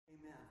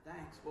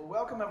Thanks. Well,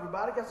 welcome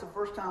everybody. Got some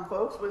first-time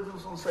folks. We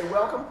just want to say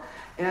welcome.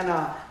 And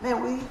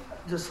man, we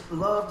just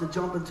love to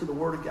jump into the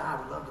Word of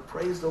God. We love to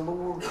praise the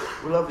Lord.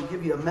 We love to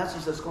give you a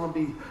message that's going to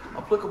be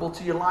applicable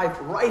to your life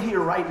right here,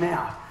 right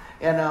now.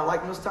 And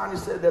like Miss Tanya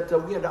said, that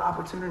we had the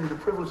opportunity, the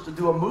privilege to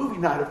do a movie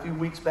night a few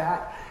weeks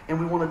back, and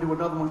we want to do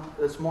another one.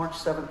 It's March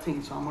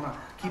 17th, so I'm going to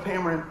keep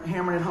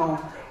hammering it home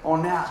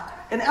on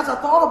that. And as I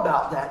thought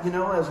about that,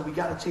 as we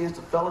got a chance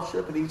to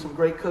fellowship and eat some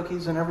great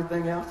cookies and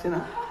everything else,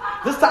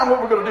 this time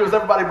what we're going to do is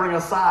everybody bring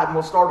a side, and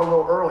we'll start a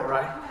little early,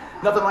 right?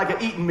 Nothing like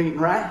an eating meeting,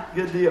 right?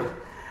 Good deal.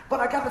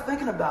 But I got to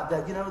thinking about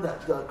that,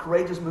 that the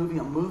Courageous movie,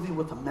 a movie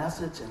with a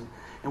message,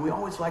 and we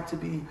always like to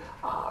be,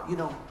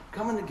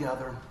 coming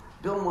together,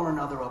 building one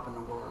another up in the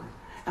Word.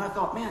 And I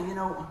thought, man,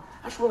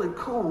 that's really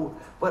cool,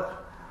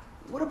 but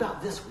what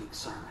about this week's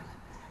sermon?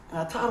 And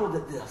I titled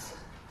it this,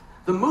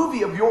 The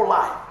Movie of Your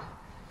Life.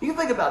 You can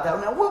think about that.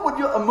 Now, what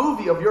would a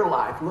movie of your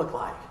life look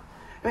like?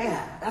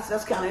 Man,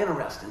 that's kind of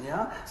interesting,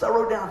 So I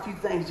wrote down a few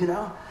things,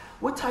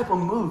 What type of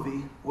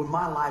movie would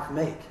my life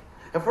make?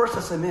 At first I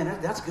said, man,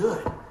 that's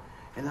good.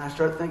 And then I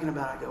started thinking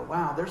about it. I go,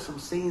 wow, there's some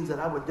scenes that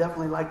I would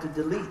definitely like to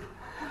delete.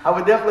 I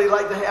would definitely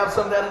like to have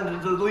some of that in the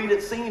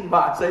deleted scene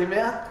box,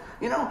 amen?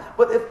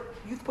 But if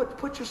you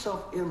put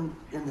yourself in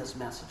this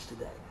message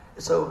today.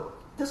 So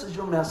this is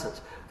your message,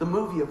 the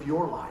movie of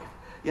your life.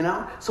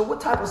 So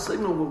what type of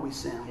signal will we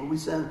send? Will we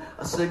send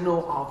a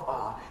signal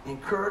of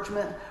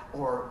encouragement,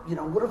 or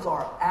what does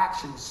our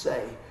actions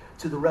say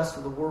to the rest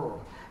of the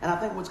world? And I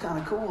think what's kind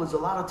of cool is a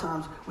lot of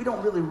times we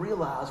don't really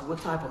realize what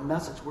type of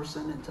message we're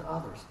sending to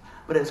others.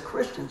 But as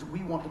Christians,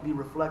 we want to be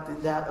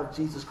reflecting that of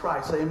Jesus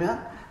Christ. Say amen.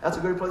 That's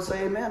a great place to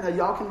say amen. Now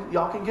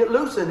y'all can get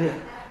loose in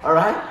here. All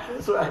right,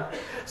 that's right.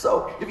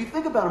 So if you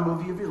think about a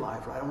movie of your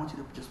life, right, I want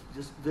you to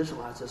just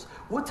visualize this.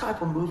 What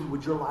type of movie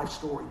would your life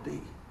story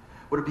be?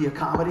 Would it be a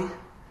comedy?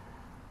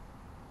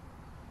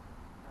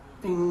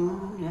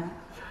 Yeah,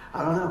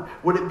 I don't know.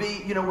 Would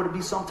it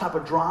be some type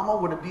of drama?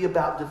 Would it be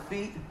about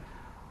defeat?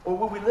 Or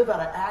would we live out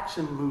an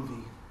action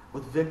movie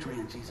with victory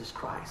in Jesus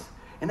Christ?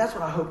 And that's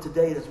what I hope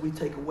today, as we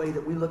take away,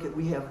 that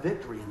we have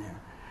victory in there.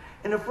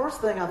 And the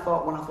first thing I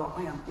thought when I thought,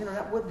 man,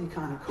 that would be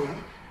kind of cool.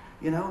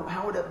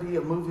 How would that be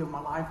a movie of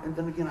my life? And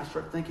then again, I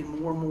started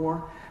thinking more and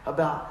more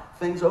about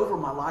things over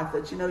my life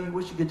that, you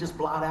wish you could just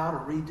blot out or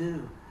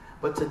redo.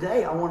 But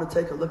today, I want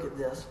to take a look at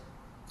this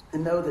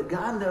and know that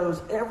God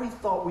knows every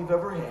thought we've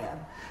ever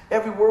had,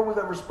 every word we've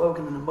ever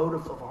spoken, and the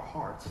motives of our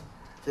hearts.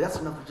 See, that's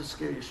enough to just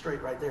scare you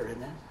straight right there,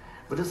 isn't it?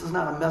 But this is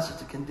not a message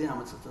to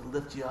condemn, it's to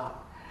lift you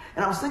up.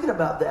 And I was thinking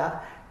about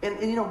that,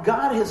 and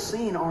God has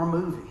seen our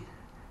movie,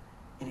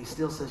 and he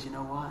still says, you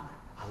know what?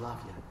 I love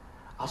you.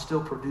 I'll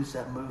still produce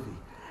that movie.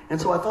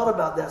 And so I thought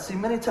about that. See,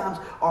 many times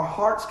our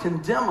hearts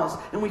condemn us,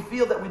 and we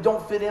feel that we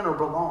don't fit in or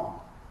belong.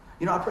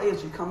 I pray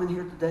as you come in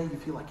here today, you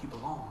feel like you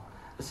belong.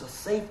 It's a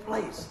safe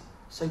place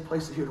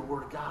to hear the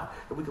Word of God,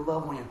 that we can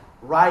love on you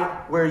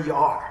right where you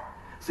are.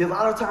 See, a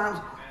lot of times,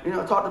 I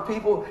talk to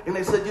people, and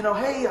they said,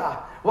 hey,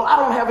 well, I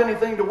don't have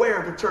anything to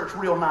wear to church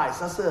real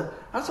nice. I said,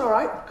 that's all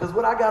right, because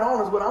what I got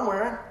on is what I'm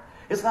wearing.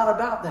 It's not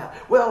about that.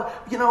 Well,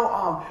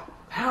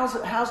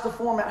 how's the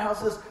format?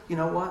 How's this? You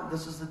know what?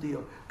 This is the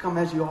deal. Come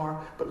as you are,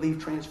 but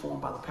leave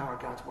transformed by the power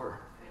of God's Word.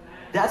 Amen.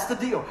 That's the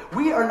deal.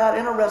 We are not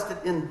interested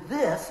in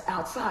this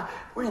outside.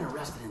 We're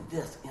interested in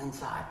this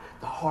inside,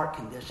 the heart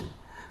condition.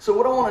 So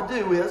what I want to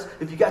do is,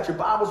 if you got your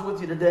Bibles with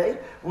you today,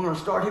 we're going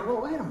to start here.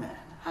 Well, wait a minute.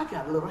 I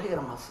got a little ahead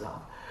of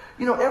myself.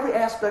 Every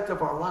aspect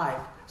of our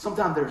life,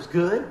 sometimes there's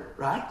good,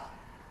 right?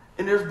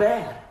 And there's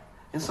bad.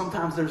 And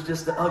sometimes there's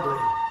just the ugly.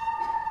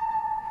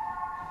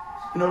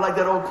 Like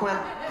that old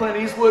Clint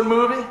Eastwood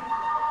movie?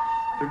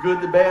 The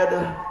good, the bad, the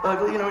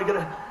ugly.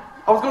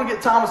 I was going to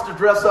get Thomas to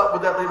dress up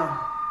with that,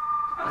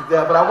 like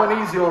that, but I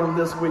went easy on him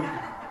this week.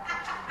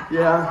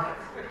 Yeah.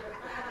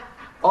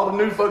 All the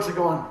new folks are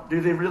going, do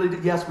they really do?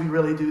 Yes, we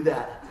really do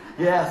that.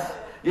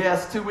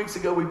 Yes. 2 weeks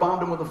ago, we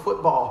bombed them with a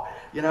football,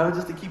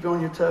 just to keep you on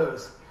your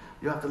toes.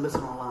 You have to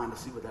listen online to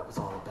see what that was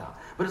all about.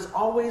 But it's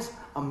always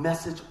a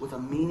message with a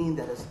meaning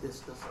that is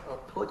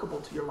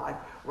applicable to your life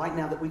right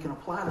now, that we can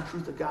apply the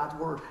truth of God's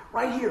Word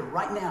right here,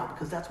 right now,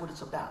 because that's what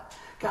it's about.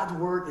 God's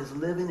Word is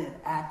living and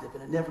active,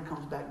 and it never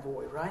comes back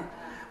void, right?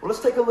 Well,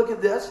 let's take a look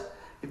at this.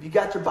 If you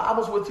got your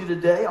Bibles with you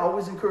today, I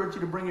always encourage you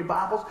to bring your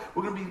Bibles.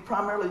 We're going to be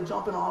primarily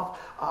jumping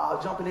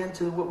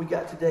into what we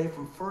got today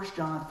from 1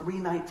 John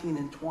 3:19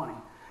 and 20.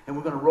 And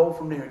we're going to roll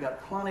from there. We've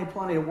got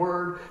plenty of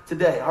word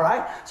today, all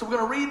right? So we're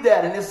going to read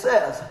that, and it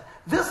says,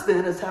 this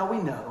then is how we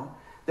know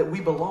that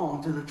we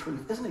belong to the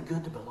truth. Isn't it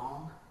good to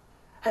belong?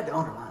 I had to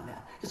underline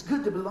that. It's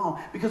good to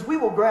belong, because we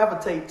will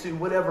gravitate to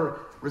whatever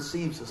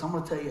receives us. I'm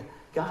going to tell you,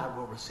 God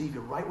will receive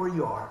you right where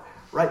you are,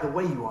 right the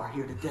way you are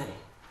here today.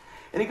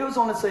 And he goes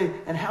on to say,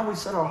 and how we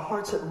set our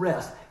hearts at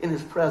rest in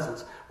his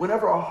presence.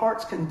 Whenever our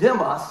hearts condemn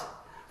us,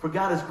 for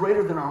God is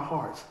greater than our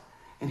hearts,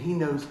 and he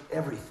knows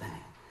everything.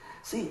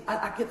 See,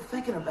 I get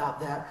thinking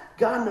about that.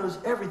 God knows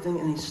everything,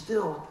 and he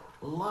still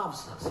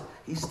loves us.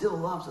 He still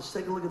loves us.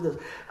 Take a look at this.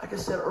 Like I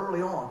said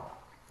early on,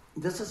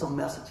 this is a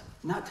message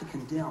not to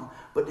condemn,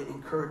 but to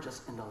encourage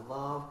us and to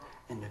love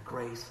and the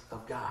grace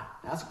of God.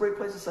 Now, that's a great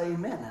place to say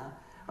amen now.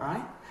 All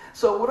right?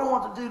 So what I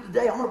want to do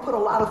today, I'm going to put a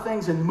lot of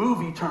things in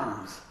movie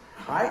terms.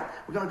 All right?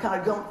 We're going to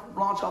kind of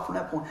launch off from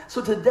that point.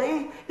 So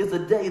today is the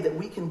day that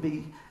we can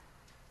be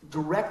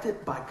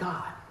directed by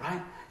God,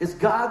 right? Is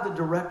God the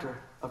director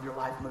of your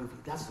life movie?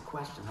 That's the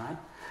question, right?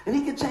 And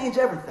he can change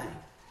everything.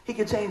 He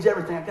can change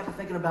everything. I got to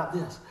thinking about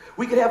this.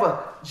 We could have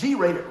a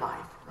G-rated life,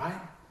 right?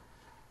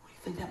 What do you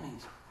think that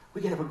means?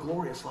 We could have a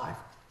glorious life,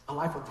 a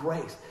life of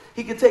grace.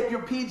 He could take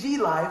your PG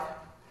life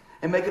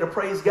and make it a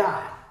praise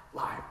God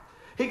life.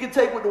 He could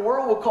take what the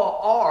world will call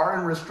R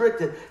and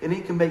restrict it, and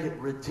he can make it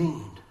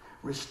redeemed,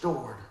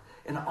 restored,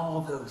 and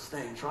all those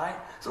things, right?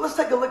 So let's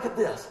take a look at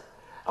this.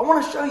 I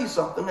want to show you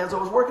something. As I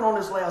was working on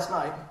this last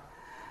night,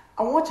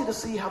 I want you to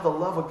see how the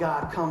love of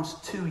God comes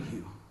to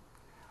you.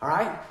 All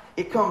right?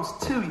 It comes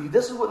to you.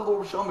 This is what the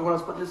Lord showed me when I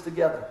was putting this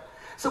together.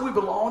 So we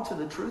belong to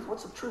the truth.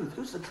 What's the truth?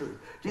 Who's the truth?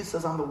 Jesus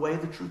says, I'm the way,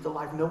 the truth, the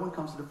life. No one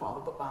comes to the Father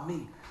but by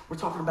me. We're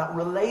talking about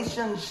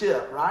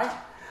relationship, right?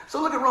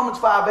 So look at Romans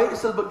 5:8. It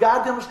says, but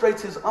God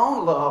demonstrates his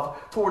own love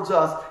towards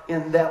us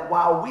in that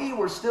while we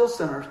were still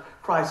sinners,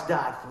 Christ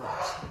died for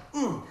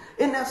us.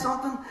 Isn't that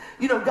something?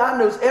 You know, God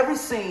knows every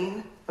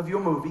scene of your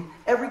movie,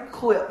 every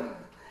clip,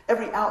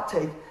 every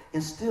outtake,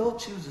 and still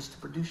chooses to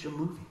produce your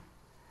movie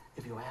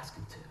if you ask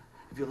him to,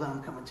 if you let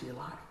him come into your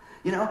life.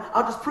 You know,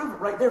 I'll just prove it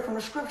right there from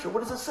the scripture.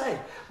 What does it say?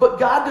 But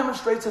God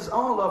demonstrates his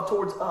own love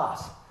towards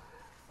us.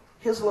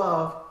 His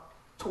love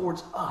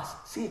towards us.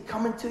 See it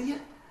coming to you?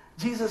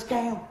 Jesus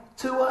came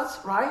to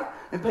us, right?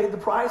 And paid the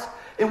price.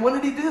 And when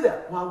did he do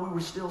that? While we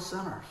were still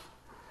sinners.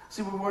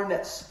 See, when we're in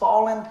that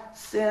fallen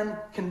sin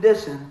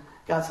condition,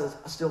 God says,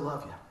 I still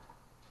love you.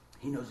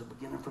 He knows the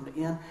beginning from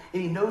the end,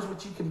 and he knows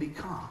what you can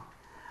become.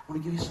 I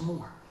want to give you some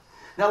more.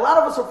 Now, a lot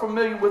of us are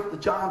familiar with the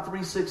John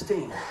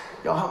 3:16.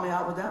 Y'all help me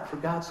out with that? For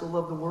God so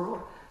loved the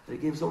world that he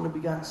gave his only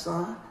begotten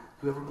Son.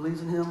 Whoever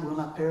believes in him will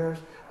not perish,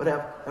 but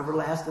have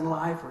everlasting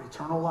life or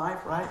eternal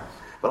life, right?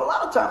 But a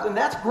lot of times, and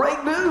that's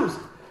great news.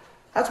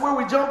 That's where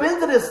we jump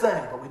into this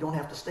thing. But we don't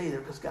have to stay there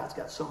because God's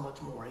got so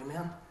much more,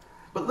 amen?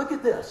 But look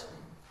at this.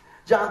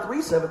 John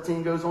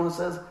 3:17 goes on and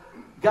says,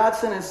 God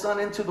sent his Son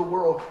into the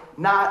world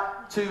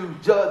not to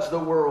judge the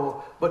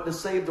world, but to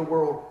save the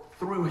world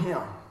through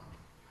him.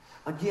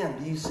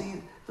 Again, do you see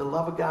the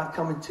love of God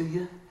coming to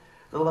you?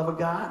 The love of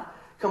God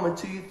coming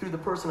to you through the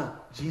person of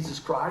Jesus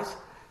Christ,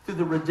 through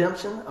the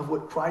redemption of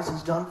what Christ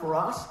has done for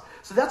us.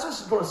 So that's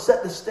what's going to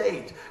set the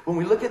stage. When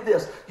we look at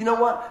this, you know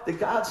what? That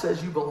God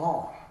says you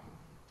belong.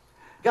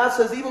 God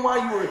says even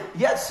while you were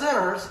yet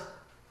sinners,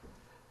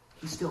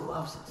 he still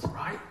loves us,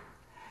 right?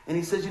 And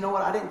he says, you know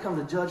what? I didn't come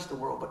to judge the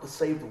world, but to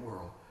save the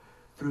world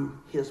through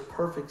his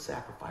perfect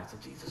sacrifice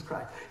of Jesus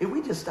Christ. If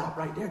we just stop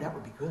right there, that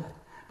would be good.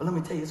 But let me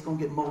tell you, it's going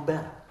to get more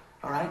better.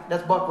 All right?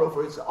 That's Buck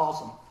Roper. It's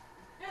awesome.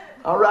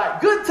 All right.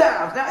 Good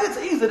times. Now, it's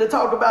easy to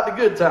talk about the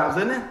good times,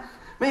 isn't it?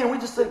 Man, we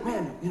just think,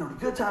 man, you know, the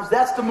good times,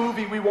 that's the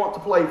movie we want to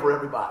play for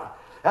everybody.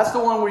 That's the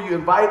one where you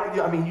invite,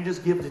 you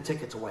just give the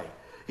tickets away.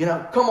 You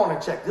know, come on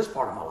and check this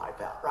part of my life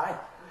out, right?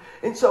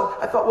 And so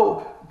I thought,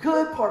 well,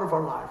 good part of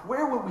our life,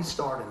 where would we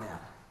start in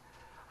that?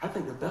 I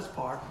think the best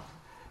part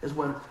is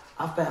when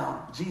I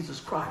found Jesus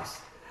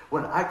Christ.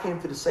 When I came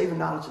to the saving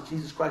knowledge of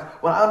Jesus Christ,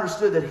 when I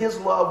understood that his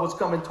love was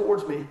coming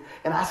towards me,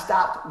 and I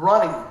stopped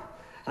running,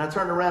 and I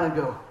turned around and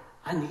go,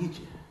 I need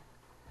you.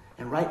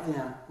 And right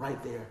then,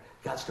 right there,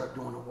 God started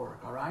doing the work,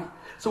 all right?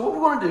 So what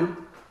we're going to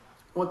do,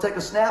 we're going to take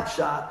a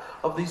snapshot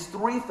of these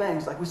three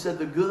things, like we said,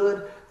 the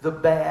good, the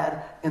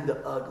bad, and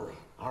the ugly,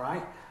 all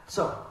right?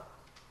 So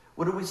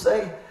what did we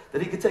say?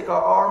 That he could take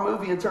our R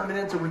movie and turn it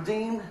into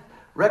redeemed,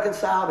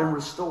 reconciled, and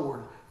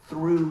restored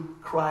through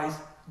Christ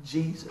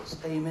Jesus.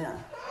 Amen.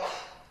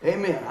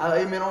 Amen.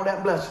 Amen on that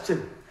and bless you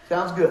too.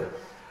 Sounds good.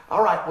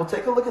 All right, well,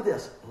 take a look at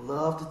this.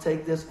 Love to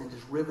take this and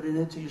just rivet it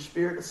into your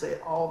spirit and say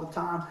it all the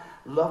time.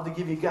 Love to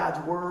give you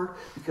God's word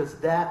because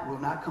that will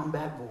not come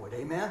back void.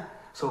 Amen?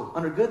 So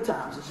under good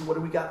times, this is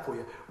what we got for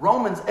you.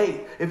 Romans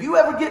 8. If you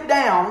ever get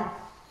down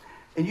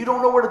and you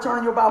don't know where to turn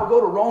in your Bible,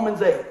 go to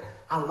Romans 8.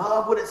 I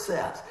love what it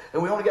says.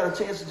 And we only got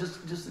a chance to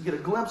just to get a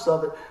glimpse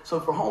of it. So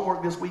for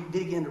homework this week,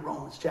 dig into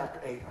Romans chapter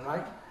 8, all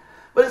right?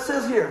 But it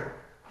says here,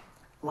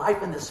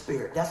 life in the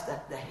Spirit. That's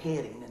the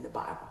heading in the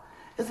Bible.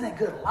 Isn't that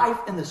good? Life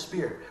in the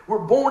Spirit. We're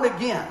born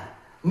again.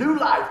 New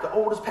life. The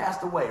old has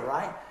passed away,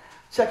 right?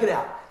 Check it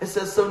out. It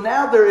says, so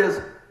now there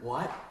is,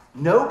 what?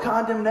 No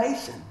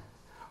condemnation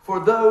for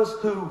those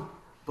who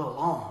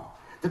belong.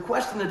 The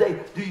question today,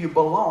 do you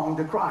belong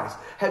to Christ?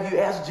 Have you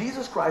asked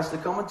Jesus Christ to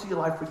come into your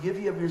life, forgive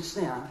you of your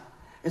sin,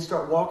 and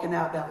start walking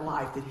out that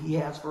life that he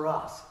has for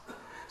us?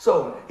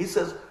 So he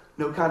says,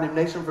 no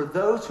condemnation for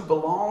those who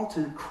belong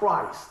to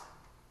Christ.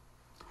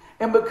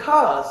 And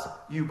because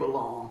you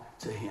belong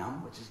to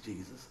him, which is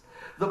Jesus,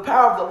 the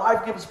power of the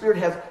life-giving Spirit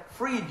has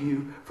freed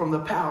you from the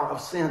power of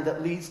sin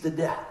that leads to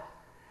death.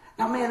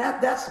 Now, man,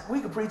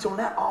 we could preach on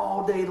that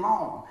all day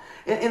long.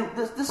 And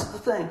this is the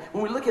thing.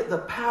 When we look at the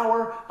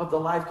power of the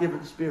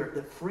life-giving Spirit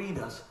that freed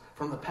us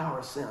from the power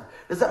of sin,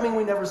 does that mean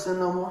we never sin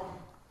no more?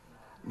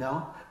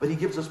 No. But he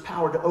gives us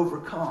power to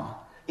overcome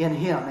in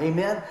him.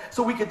 Amen?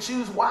 So we could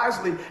choose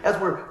wisely as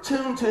we're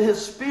tuned to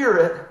his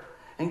spirit.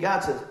 And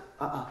God says,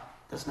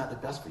 that's not the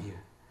best for you.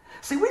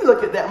 See, we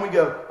look at that and we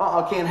go,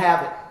 can't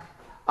have it.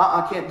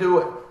 Can't do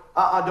it.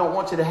 Don't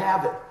want you to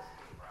have it.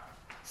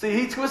 See,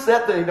 he twists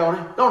that thing, don't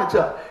he? Don't he,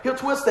 Chuck? He'll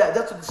twist that.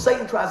 That's what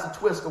Satan tries to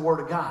twist the word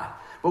of God.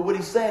 But what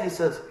he's saying, he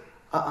says,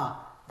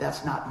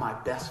 that's not my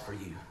best for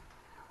you.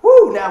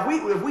 Woo! Now,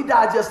 if we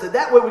digest it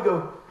that way, we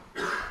go,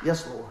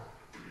 yes, Lord.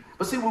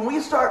 But see, when we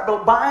start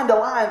buying the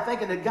lie and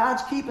thinking that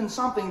God's keeping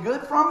something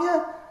good from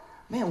you,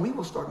 man, we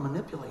will start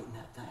manipulating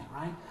that thing,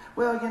 right?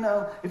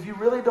 Well, if you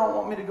really don't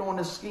want me to go on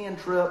this skiing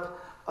trip,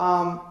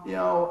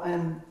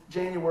 in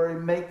January,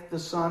 make the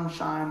sun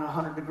shine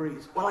 100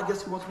 degrees. Well, I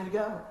guess he wants me to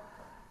go.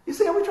 You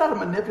see how we try to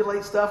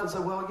manipulate stuff and say,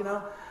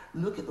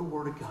 look at the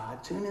Word of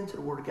God, tune into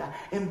the Word of God,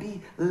 and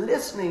be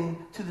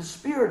listening to the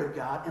Spirit of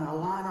God and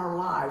align our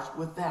lives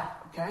with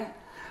that, okay?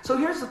 So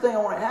here's the thing I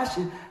want to ask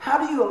you. How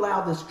do you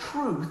allow this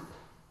truth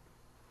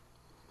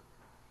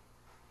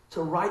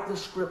to write the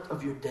script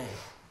of your day?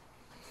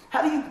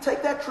 How do you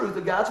take that truth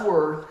of God's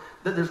Word,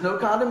 that there's no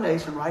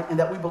condemnation, right? And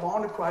that we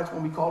belong to Christ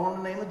when we call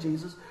on the name of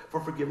Jesus for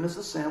forgiveness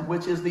of sin,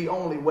 which is the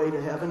only way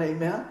to heaven,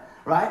 amen?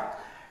 Right?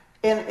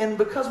 And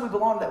because we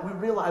belong to that, we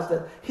realize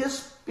that his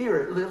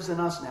Spirit lives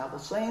in us now. The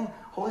same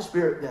Holy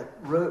Spirit that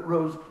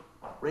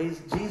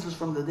raised Jesus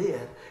from the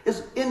dead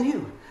is in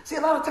you. See,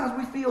 a lot of times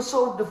we feel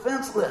so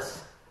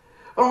defenseless.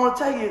 But I want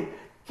to tell you,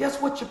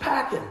 guess what you're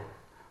packing?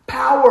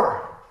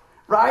 Power,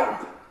 right?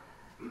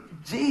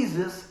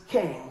 Jesus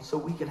came so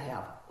we could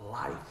have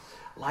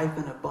life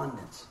in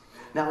abundance.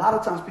 Now, a lot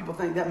of times people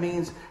think that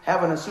means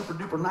having a super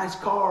duper nice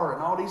car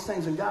and all these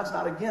things, and God's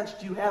not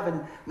against you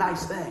having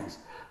nice things.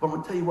 But I'm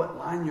going to tell you what,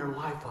 line your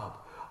life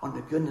up on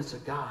the goodness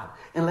of God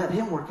and let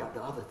him work out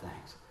the other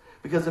things.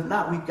 Because if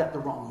not, we've got the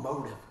wrong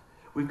motive.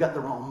 We've got the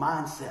wrong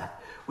mindset.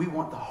 We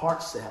want the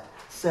heart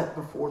set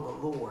before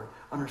the Lord,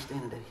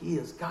 understanding that he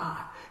is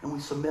God, and we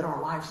submit our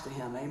lives to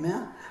him.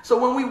 Amen? So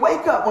when we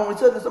wake up, when we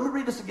say this, let me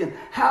read this again.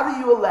 How do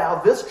you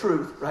allow this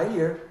truth right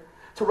here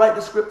to write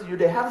the script of your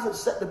day? How does it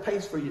set the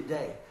pace for your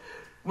day?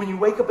 When you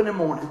wake up in the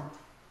morning,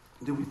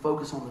 do we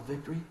focus on the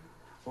victory,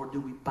 or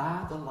do we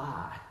buy the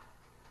lie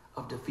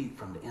of defeat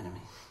from the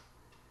enemy?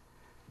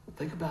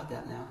 Think about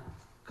that now,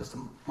 because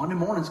the Monday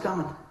morning's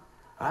coming,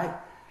 right?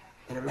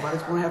 And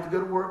everybody's going to have to go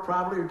to work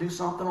probably or do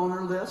something on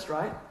their list,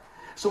 right?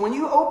 So when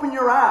you open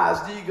your eyes,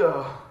 do you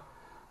go,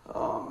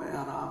 oh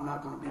man, I'm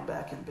not going to be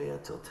back in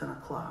bed till 10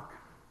 o'clock.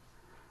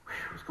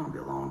 Whew, it's going to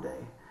be a long day.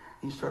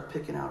 And you start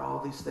picking out all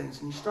these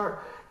things, and you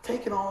start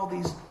taking all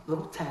these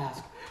little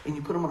tasks and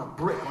you put them on a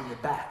brick on your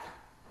back.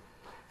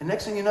 And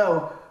next thing you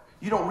know,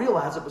 you don't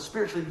realize it, but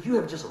spiritually, you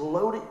have just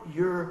loaded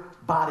your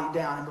body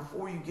down. And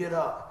before you get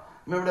up,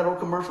 remember that old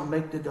commercial,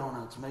 make the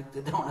donuts, make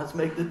the donuts,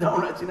 make the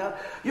donuts,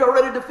 You're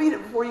already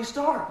defeated before you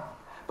start.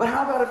 But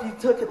how about if you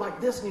took it like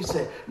this and you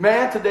said,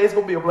 man, today's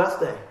going to be a blessed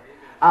day.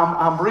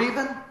 I'm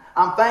breathing.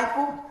 I'm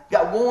thankful.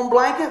 Got warm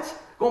blankets.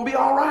 Going to be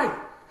all right.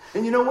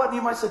 And you know what?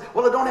 You might say,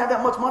 well, I don't have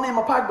that much money in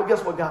my pocket, but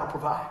guess what? God will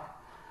provide.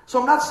 So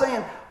I'm not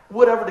saying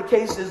whatever the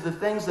case is, the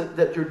things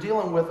that you're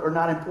dealing with are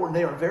not important.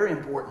 They are very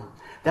important.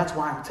 That's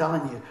why I'm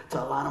telling you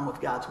to align them with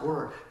God's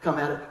word. Come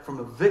at it from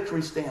a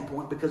victory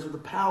standpoint, because of the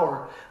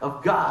power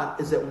of God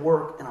is at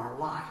work in our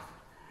life.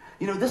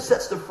 This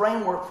sets the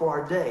framework for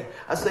our day.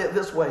 I say it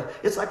this way.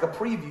 It's like a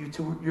preview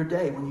to your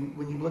day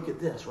when you look at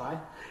this, right?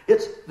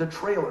 It's the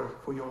trailer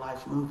for your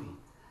life's movie.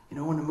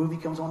 When the movie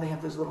comes on, they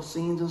have those little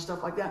scenes and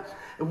stuff like that.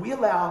 And we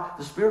allow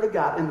the Spirit of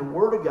God and the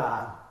Word of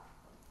God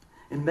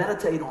and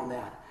meditate on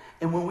that.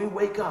 And when we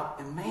wake up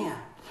and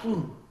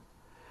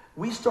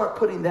we start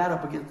putting that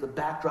up against the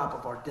backdrop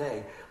of our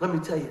day, let me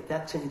tell you,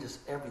 that changes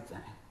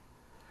everything.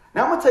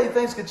 Now, I'm going to tell you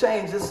things can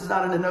change. This is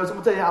not in the notes. I'm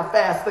going to tell you how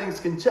fast things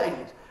can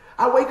change.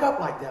 I wake up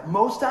like that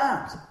most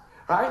times,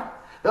 right?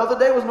 The other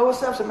day was no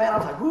exception, man. I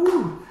was like,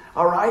 woo,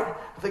 all right.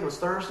 I think it was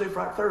Thursday. It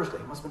must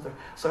have been Thursday.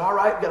 So, all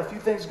right, got a few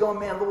things going,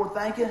 man. Lord,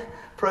 thank you.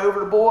 Pray over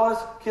the boys,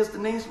 kiss the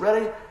niece,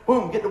 ready,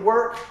 boom, get to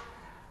work.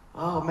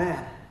 Oh,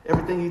 man,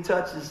 everything you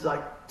touch is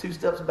like 2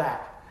 steps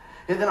back.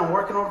 And then I'm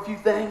working on a few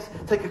things,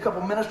 take a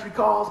couple ministry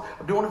calls,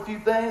 I'm doing a few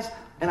things,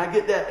 and I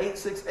get that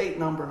 868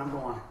 number, and I'm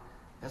going,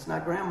 that's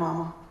not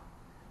grandmama.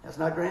 That's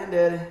not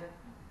granddaddy.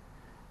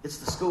 It's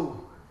the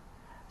school.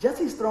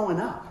 Jesse's throwing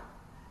up.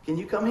 Can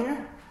you come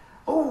here?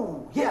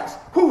 Oh, yes.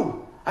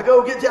 Boom. I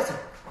go get Jesse.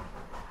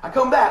 I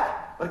come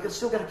back, but I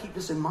still got to keep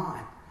this in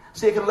mind.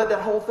 See, I can let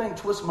that whole thing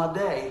twist my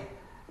day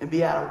and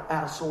be out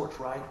of sorts,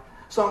 right?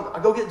 So I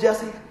go get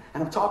Jesse,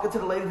 and I'm talking to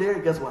the lady there,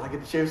 and guess what? I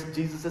get to share some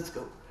Jesus at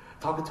school.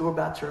 Talking to her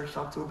about church,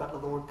 talking to her about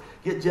the Lord.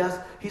 Get Jess.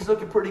 He's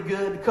looking pretty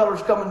good. The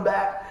color's coming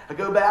back. I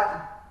go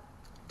back.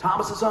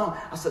 Thomas is home.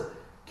 I said,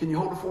 can you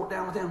hold the fort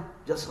down with him?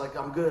 Just like,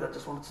 I'm good. I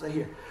just want to stay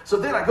here. So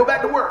then I go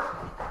back to work.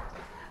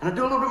 And I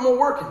do a little bit more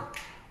working.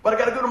 But I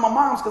got to go to my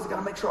mom's because I got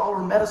to make sure all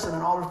her medicine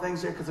and all her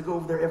things there because I go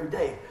over there every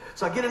day.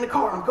 So I get in the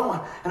car and I'm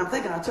going. And I'm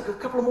thinking, I took a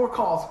couple of more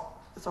calls.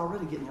 It's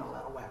already getting y'all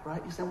out of whack,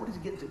 right? You saying, what is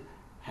he getting to?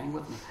 Hang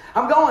with me.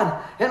 I'm going.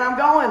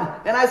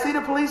 And I see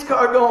the police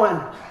car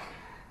going.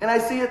 And I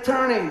see it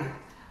turning.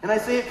 And I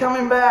see it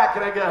coming back,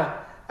 and I go,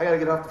 I got to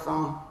get off the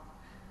phone.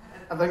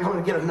 I think I'm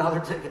going to get another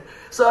ticket.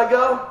 So I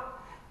go,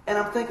 and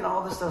I'm thinking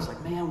all this stuff. I was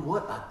like, man,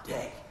 what a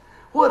day.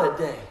 What a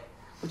day.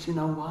 But you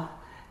know what?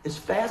 As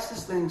fast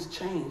as things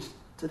change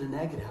to the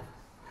negative,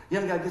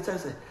 young guy gets out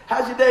and says,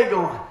 how's your day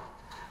going?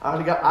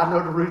 I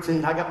know the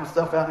routine. I got my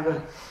stuff out and I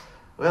go,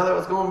 well, it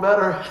was going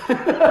better.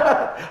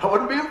 I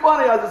wasn't being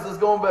funny. I just was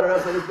going better. I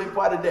said, it's been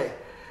quite a day.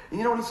 And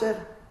you know what he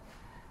said?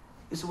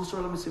 He said, well, sir,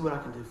 let me see what I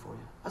can do for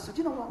you. I said,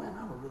 you know what, man?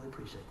 I would really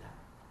appreciate that.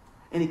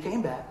 And he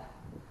came back,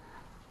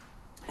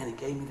 and he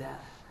gave me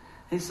that.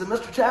 And he said,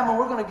 Mr. Chapman,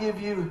 we're going to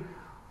give you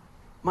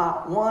my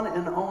one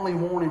and only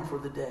warning for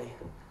the day.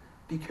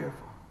 Be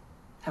careful.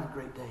 Have a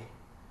great day.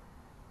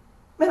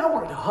 Man, I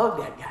wanted to hug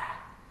that guy.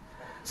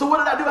 So what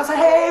did I do? I said,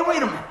 hey,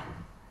 wait a minute.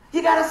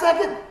 You got a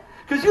second?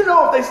 Because you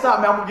know if they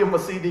stop me, I'm going to give them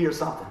a CD or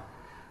something.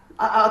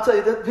 I'll tell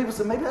you, that people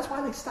say, maybe that's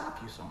why they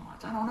stop you so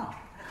much. I don't know.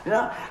 You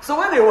know?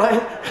 So anyway,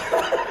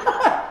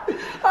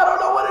 I don't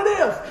know what it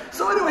is.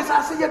 So anyways,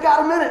 I said, you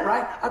got a minute,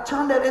 right? I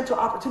turned that into an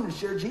opportunity to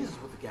share Jesus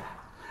with the guy.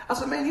 I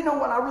said, man, you know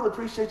what? I really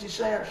appreciate you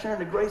sharing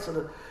the grace of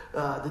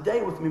the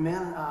day with me,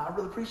 man. I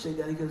really appreciate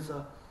that. He goes,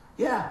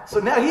 yeah. So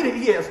now he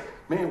is,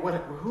 man,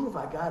 who have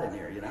I got in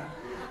here, you know?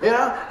 And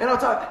I'm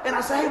talking, and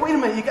I say, hey, wait a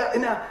minute, you got,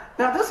 and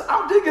now this,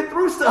 I'm digging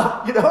through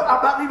stuff, you know,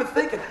 I'm not even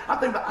thinking, I'm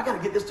thinking about, I got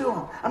to get this to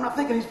him. I'm not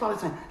thinking he's probably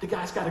saying, the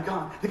guy's got a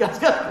gun, you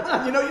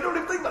don't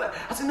even think about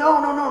that. I said,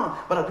 no,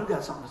 but I do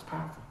got something that's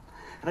powerful.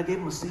 And I gave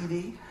him a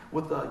CD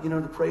with,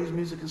 the praise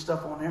music and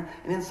stuff on there,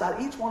 and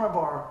inside each one of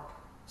our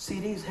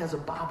CDs has a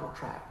Bible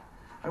track.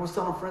 I was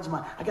telling friends of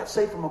mine, I got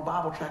saved from a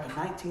Bible track in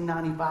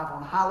 1995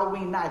 on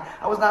Halloween night.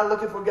 I was not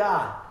looking for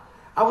God.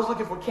 I was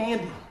looking for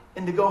candy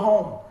and to go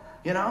home,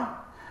 you know?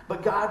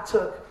 But God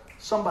took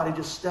somebody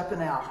just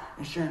stepping out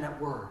and sharing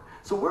that word.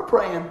 So we're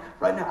praying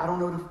right now. I don't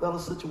know the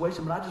fellow's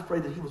situation, but I just pray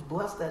that he was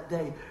blessed that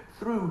day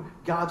through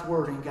God's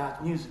word and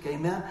God's music.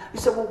 Amen? He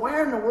said, well,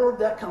 where in the world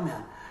did that come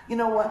in? You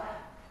know what?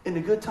 In the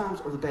good times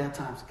or the bad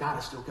times, God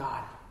is still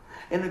God.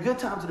 In the good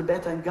times or the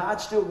bad times, God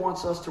still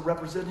wants us to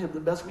represent him the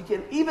best we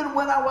can, even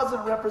when I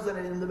wasn't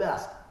representing him the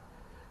best.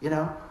 You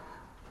know?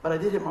 But I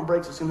did hit my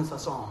brakes as soon as I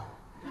saw him.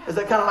 Is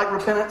that kind of like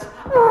repentance?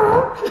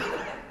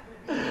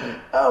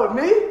 Oh,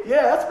 me?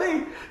 Yeah, that's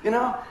me. You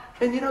know?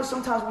 And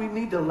sometimes we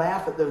need to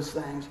laugh at those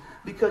things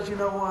because you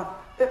know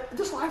what?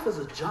 This life is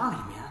a journey,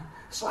 man.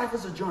 This life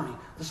is a journey.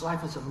 This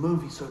life is a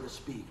movie, so to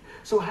speak.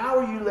 So how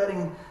are you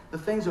letting the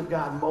things of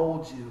God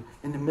mold you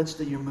in the midst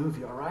of your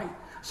movie, all right?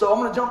 So I'm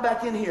going to jump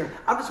back in here.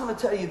 I'm just going to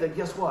tell you that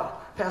guess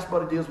what? Pastor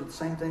Buddy deals with the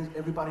same things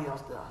everybody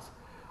else does.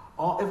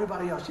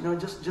 Everybody else,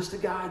 just a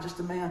guy, just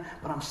a man,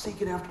 but I'm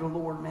seeking after the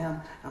Lord, man.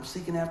 And I'm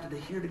seeking after to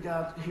hear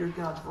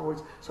God's voice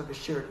so I can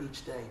share it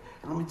each day.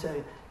 And let me tell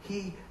you,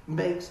 he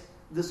makes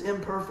this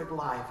imperfect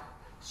life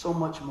so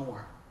much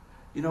more.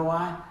 You know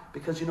why?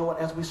 Because you know what?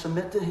 As we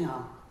submit to him,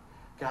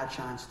 God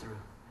shines through.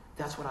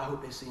 That's what I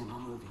hope they see in my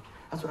movie.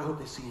 That's what I hope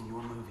they see in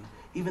your movie.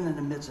 Even in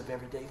the midst of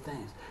everyday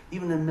things.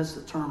 Even in the midst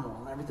of turmoil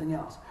and everything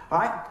else. All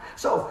right?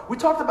 So, we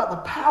talked about the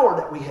power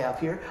that we have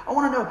here. I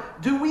want to know,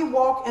 do we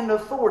walk in the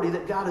authority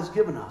that God has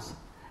given us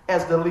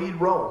as the lead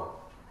role?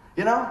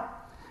 You know?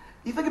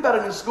 You think about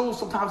it in school,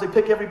 sometimes they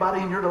pick everybody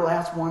and you're the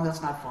last one.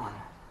 That's not fun.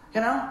 You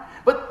know?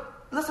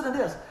 But listen to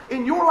this.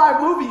 In your life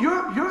movie,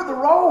 you're the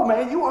role,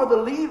 man. You are the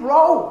lead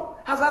role.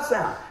 How's that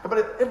sound?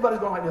 Everybody's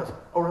going like this.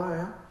 Oh, really?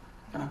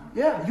 Yeah?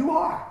 Yeah, you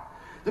are.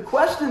 The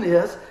question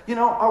is,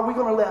 are we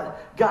going to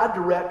let God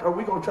direct, or are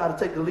we going to try to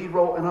take the lead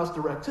role and us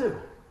direct too?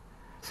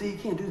 See, you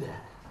can't do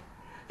that.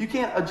 You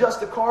can't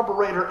adjust the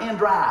carburetor and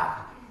drive.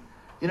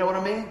 You know what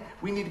I mean?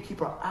 We need to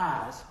keep our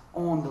eyes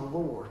on the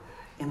Lord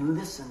and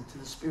listen to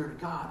the Spirit of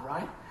God,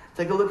 right?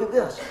 Take a look at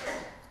this.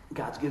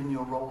 God's given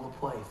you a role to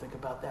play. Think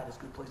about that. It's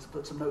a good place to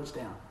put some notes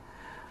down.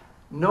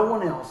 No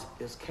one else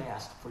is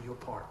cast for your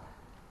part.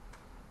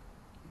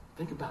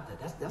 Think about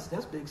that.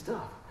 That's big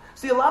stuff.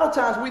 See, a lot of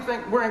times we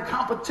think we're in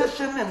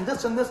competition and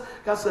this and this.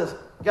 God says,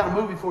 got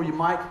a movie for you,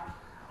 Mike.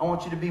 I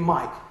want you to be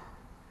Mike.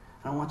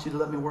 And I want you to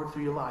let me work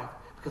through your life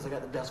because I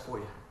got the best for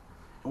you.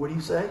 And what do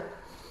you say?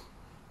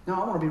 No, I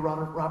want to be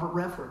Robert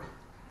Redford.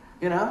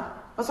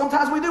 But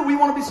sometimes we do. We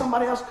want to be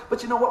somebody else.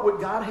 But you know what?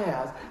 What God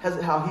has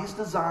how he's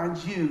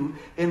designed you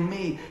and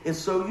me is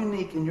so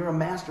unique, and you're a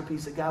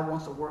masterpiece that God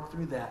wants to work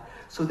through that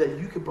so that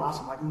you can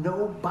blossom like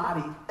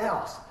nobody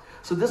else.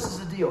 So this is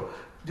the deal.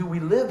 Do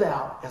we live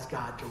out as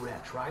God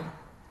directs, right?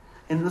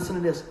 And listen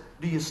to this.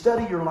 Do you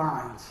study your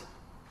lines?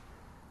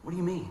 What do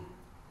you mean?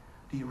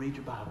 Do you read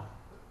your Bible?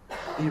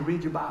 Do you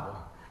read your Bible?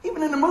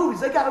 Even in the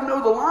movies, they got to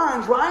know the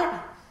lines,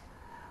 right?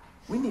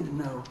 We need to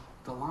know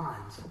the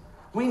lines.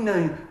 We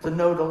need to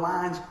know the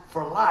lines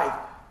for life.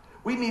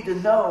 We need to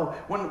know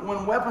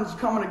when weapons are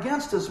coming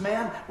against us,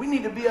 man, we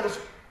need to be able to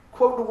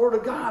quote the Word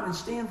of God and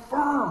stand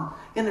firm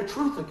in the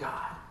truth of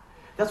God.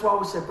 That's why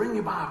we said, bring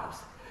your Bibles.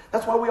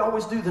 That's why we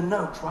always do the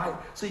notes, right?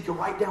 So you can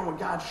write down what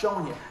God's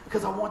showing you.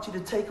 Because I want you to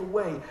take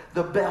away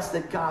the best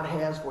that God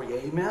has for you.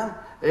 Amen?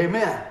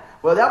 Amen.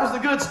 Well, that was the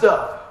good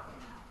stuff.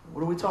 What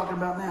are we talking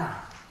about now?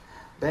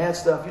 Bad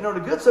stuff. You know, the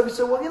good stuff, you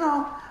say, well, you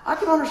know, I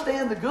can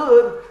understand the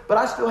good, but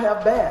I still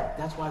have bad.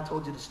 That's why I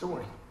told you the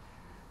story.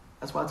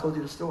 That's why I told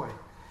you the story.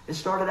 It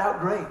started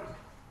out great,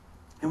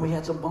 and we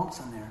had some bumps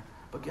in there.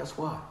 But guess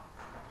what?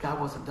 God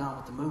wasn't done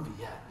with the movie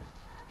yet.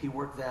 He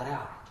worked that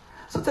out.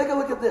 So take a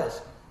look at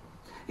this.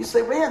 You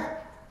say, man,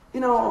 you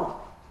know,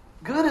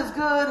 good is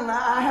good, and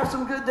I have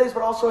some good days,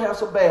 but also have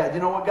some bad.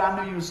 You know what?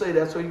 God knew you would say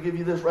that, so he give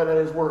you this right out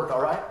of his word,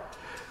 all right?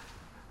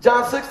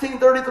 John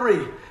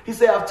 16:33. He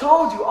said, I've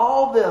told you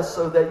all this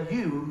so that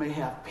you may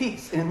have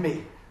peace in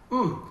me.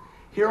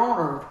 Here on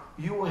earth,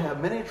 you will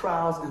have many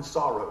trials and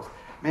sorrows.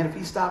 Man, if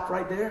he stopped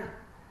right there,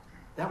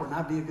 that would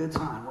not be a good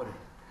time, would it?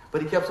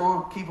 But he keep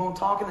on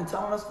talking and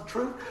telling us the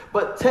truth.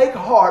 But take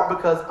heart,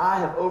 because I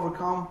have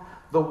overcome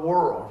the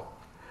world.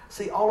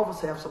 See, all of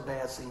us have some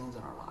bad scenes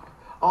in our life.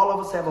 All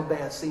of us have a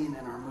bad scene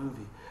in our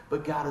movie.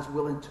 But God is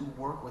willing to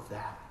work with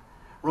that.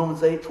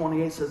 Romans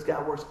 8:28 says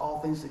God works all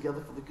things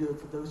together for the good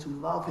for those who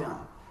love him.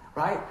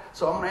 Right?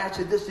 So I'm going to ask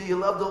you this. Do you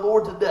love the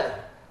Lord today?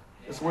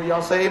 That's where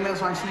y'all say amen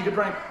so I can sneak a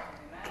drink.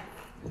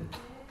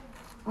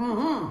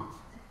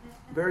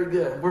 Very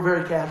good. We're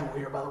very casual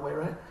here, by the way,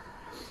 right?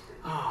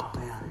 Oh,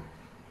 man.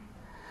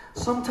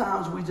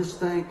 Sometimes we just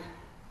think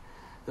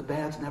the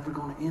bad's never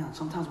going to end.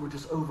 Sometimes we're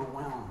just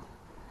overwhelmed.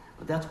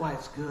 But that's why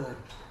it's good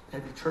to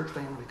have your church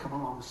family come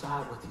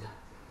alongside with you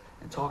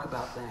and talk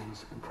about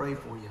things and pray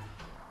for you.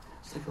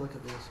 Let's take a look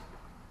at this.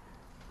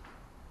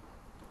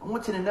 I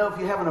want you to know, if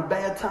you're having a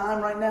bad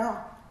time right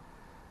now,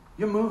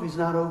 your movie's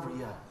not over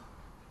yet.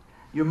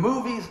 Your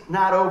movie's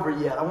not over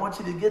yet. I want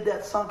you to get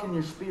that sunk in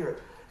your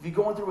spirit. If you're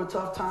going through a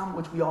tough time,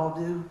 which we all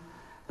do,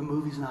 the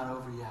movie's not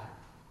over yet.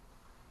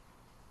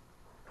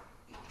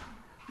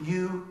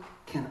 You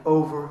can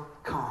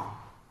overcome.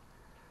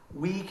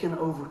 We can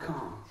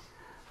overcome.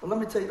 But let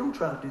me tell you, don't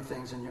try to do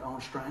things in your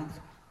own strength.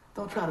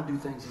 Don't try to do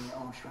things in your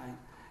own strength.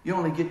 You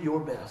only get your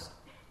best.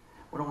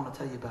 What I want to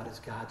tell you about is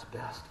God's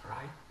best,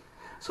 right?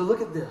 So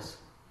look at this.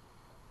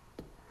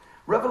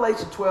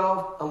 Revelation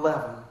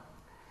 12:11.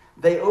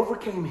 They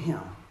overcame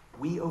him.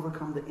 We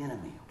overcome the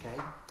enemy, okay?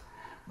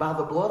 By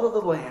the blood of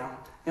the Lamb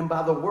and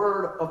by the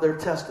word of their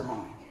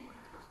testimony.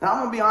 Now, I'm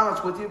going to be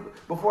honest with you.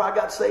 Before I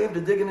got saved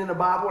and digging in the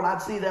Bible, and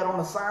I'd see that on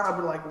the sign, I'd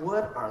be like,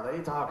 what are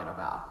they talking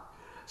about?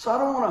 So I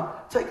don't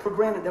want to take for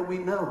granted that we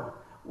know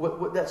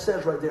what that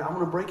says right there. I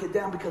want to break it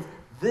down because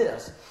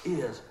this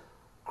is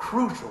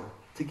crucial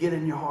to get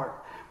in your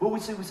heart. What we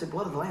say,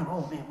 blood of the Lamb.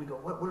 Oh, man, we go,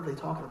 what are they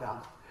talking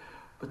about?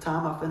 By the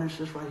time I finish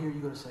this right here,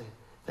 you're going to say,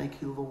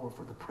 thank you, Lord,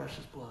 for the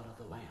precious blood of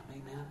the Lamb.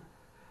 Amen?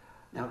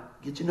 Now,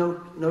 get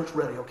your notes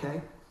ready,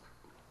 okay?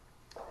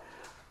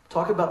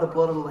 Talk about the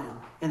blood of the Lamb.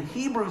 In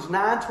Hebrews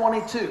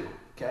 9:22,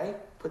 okay?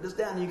 Put this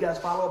down and you guys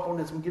follow up on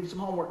this. I'm going to give you some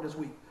homework this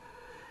week.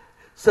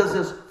 It says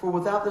this, for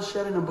without the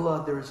shedding of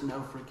blood, there is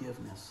no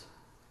forgiveness.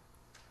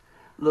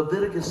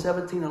 Leviticus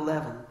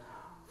 17:11,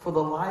 for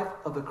the life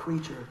of a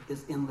creature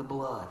is in the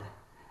blood,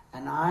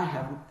 and I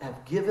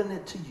have given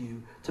it to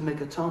you to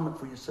make atonement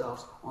for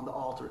yourselves on the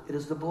altar. It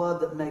is the blood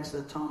that makes the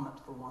atonement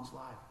for one's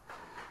life.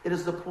 It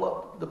is the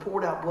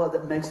poured out blood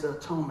that makes the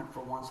atonement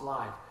for one's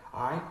life.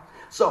 All right?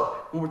 So,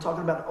 when we're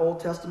talking about the Old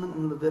Testament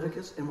in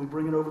Leviticus, and we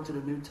bring it over to the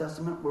New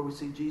Testament where we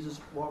see Jesus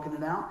walking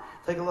it out,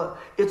 take a look.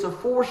 It's a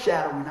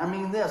foreshadowing. I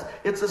mean this.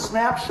 It's a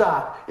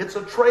snapshot. It's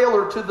a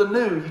trailer to the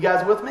new. You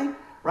guys with me?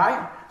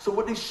 Right? So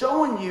what he's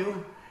showing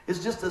you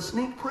is just a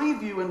sneak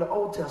preview in the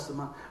Old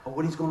Testament of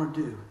what he's going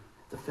to do,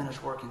 the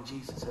finished work in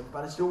Jesus.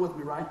 Everybody still with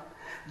me, right?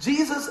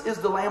 Jesus is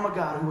the Lamb of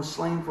God who was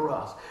slain for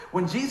us.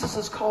 When Jesus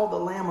is called the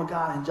Lamb of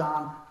God in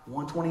John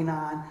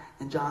 1:29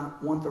 and John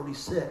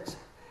 1:36,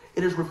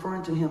 it is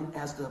referring to him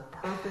as the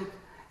perfect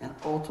and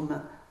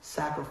ultimate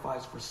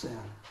sacrifice for sin.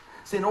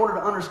 See, in order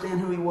to understand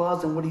who he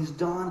was and what he's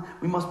done,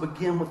 we must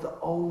begin with the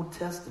Old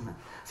Testament.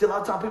 See, a lot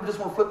of times people just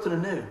want to flip to the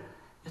new.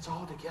 It's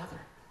all together.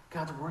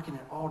 God's working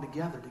it all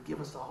together to give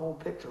us the whole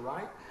picture,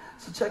 right?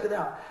 So check it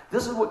out.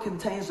 This is what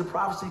contains the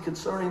prophecy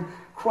concerning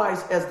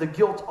Christ as the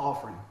guilt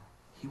offering.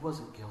 He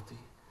wasn't guilty.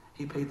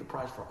 He paid the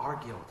price for our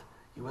guilt.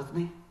 You with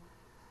me?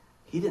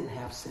 He didn't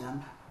have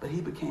sin, but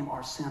he became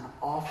our sin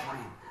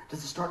offering.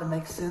 Does it start to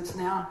make sense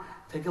now?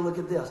 Take a look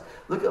at this.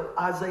 Look at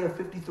Isaiah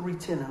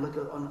 53:10 and look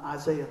at on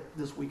Isaiah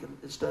this week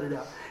and study it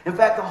out. In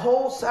fact, the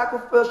whole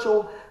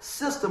sacrificial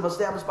system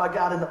established by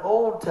God in the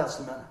Old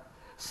Testament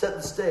set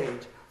the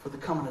stage for the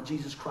coming of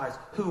Jesus Christ,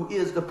 who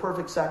is the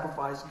perfect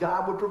sacrifice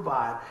God would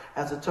provide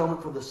as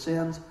atonement for the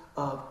sins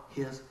of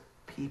his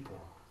people.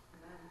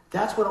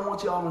 That's what I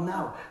want you all to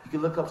know. You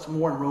can look up some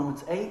more in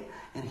Romans 8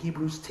 and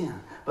Hebrews 10.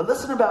 But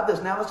listen about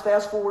this. Now let's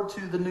fast forward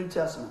to the New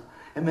Testament.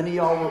 And many of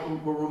y'all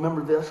will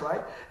remember this,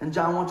 right? In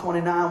John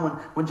 1:29,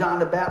 when John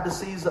the Baptist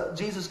sees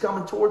Jesus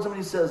coming towards him,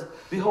 and he says,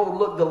 behold,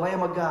 look, the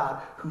Lamb of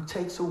God who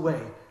takes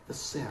away the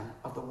sin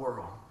of the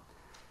world.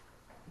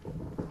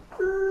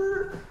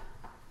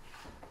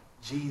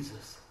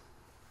 Jesus,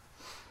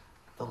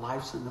 the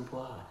life's in the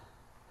blood.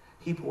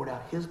 He poured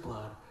out his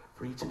blood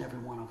for each and every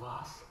one of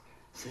us.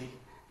 See?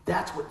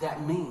 That's what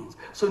that means.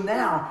 So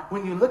now,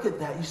 when you look at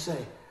that, you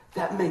say,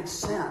 that makes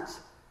sense.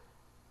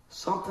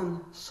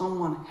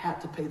 Someone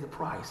had to pay the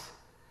price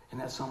And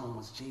that someone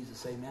was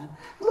Jesus, amen?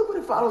 Look what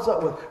it follows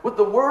up with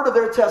the word of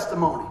their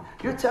testimony.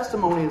 Your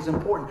testimony is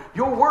important.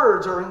 Your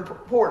words are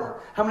important.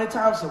 How many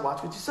times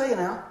watch what you say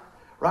now,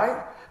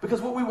 right? Because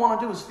what we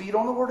want to do is feed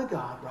on the word of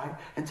God, right?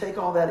 And take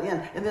all that in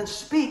and then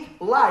speak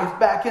life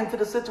back into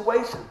the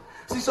situation.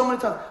 See, so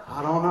many times,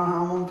 I don't know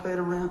how I'm going to pay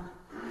the rent.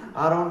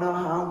 I don't know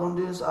how I'm going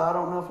to do this. I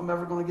don't know if I'm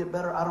ever going to get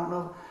better. I don't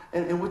know.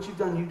 And what you've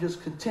done, you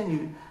just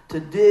continue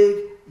to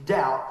dig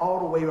doubt all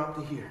the way up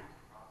to here.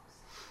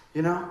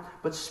 You know?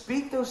 But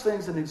speak those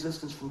things in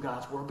existence from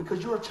God's word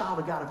because you're a child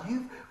of God. If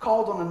you've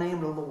called on the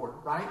name of the Lord,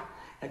 right?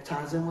 It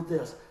ties in with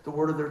this, the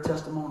word of their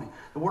testimony.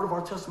 The word of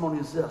our testimony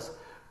is this.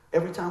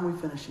 Every time we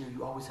finish here,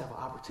 you always have an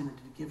opportunity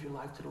to give your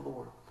life to the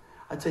Lord.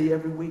 I tell you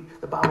every week,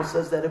 the Bible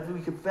says that if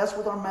we confess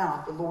with our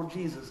mouth the Lord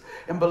Jesus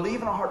and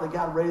believe in our heart that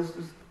God raised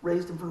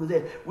him from the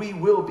dead, we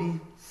will be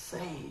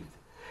saved.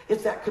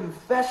 It's that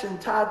confession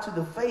tied to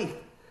the faith,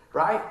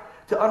 right?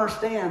 To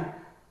understand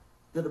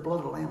that the blood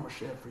of the Lamb was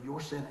shed for your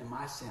sin and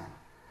my sin.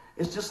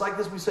 It's just like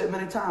this, we say it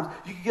many times.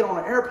 You can get on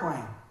an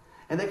airplane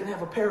and they can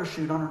have a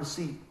parachute under the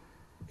seat.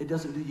 It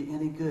doesn't do you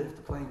any good if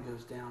the plane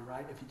goes down,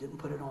 right? If you didn't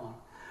put it on.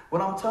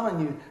 What I'm telling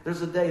you,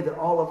 there's a day that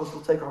all of us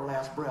will take our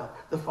last breath,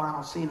 the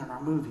final scene in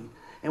our movie.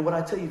 And what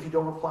I tell you, if you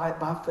don't apply it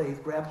by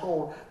faith, grab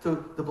hold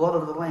to the blood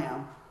of the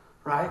Lamb,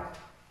 right?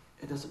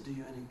 It doesn't do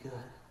you any good.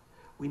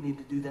 We need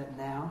to do that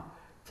now,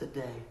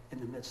 today, in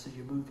the midst of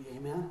your movie,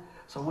 amen?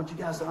 So I want you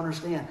guys to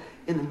understand,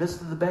 in the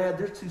midst of the bad,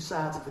 there's two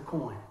sides of the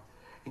coin.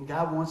 And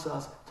God wants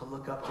us to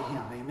look up to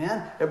him,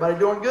 amen? Everybody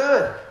doing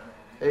good?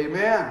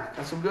 Amen.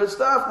 That's some good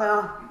stuff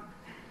now.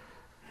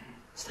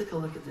 Let's take a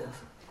look at this.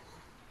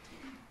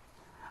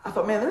 I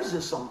thought, man, there's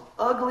just some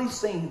ugly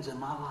scenes in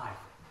my life.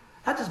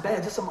 Not just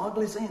bad, just some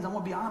ugly scenes. I'm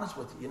going to be honest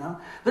with you, you know.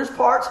 There's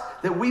parts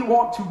that we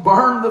want to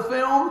burn the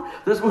film.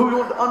 There's where we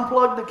want to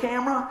unplug the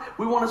camera.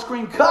 We want to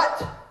scream,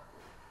 cut,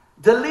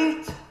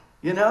 delete,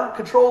 you know,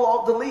 control,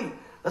 alt, delete.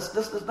 Let's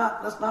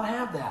not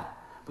have that.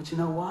 But you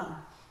know what?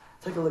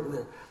 Take a look at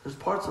this. There's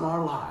parts in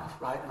our lives,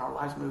 right, in our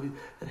life's movie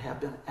that have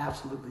been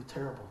absolutely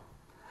terrible.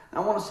 And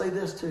I want to say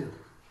this too.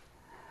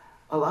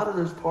 A lot of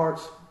those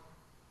parts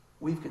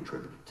we've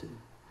contributed to.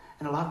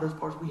 And a lot of those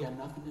parts we had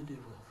nothing to do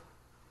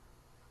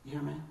with. You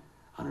hear me?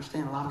 I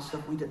understand a lot of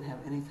stuff we didn't have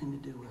anything to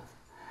do with.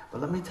 But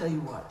let me tell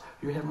you what.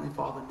 Your Heavenly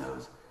Father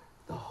knows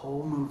the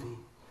whole movie,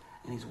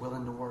 and he's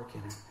willing to work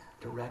in it,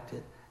 direct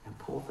it, and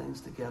pull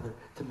things together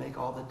to make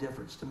all the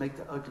difference, to make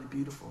the ugly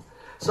beautiful.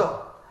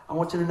 So, I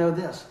want you to know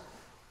this.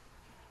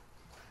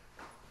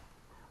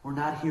 We're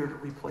not here to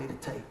replay the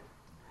tape.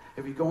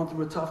 If you're going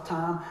through a tough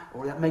time,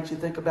 or that makes you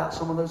think about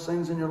some of those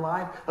things in your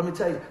life, let me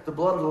tell you, the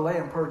blood of the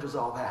Lamb purges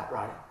all that,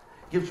 right?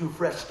 Gives you a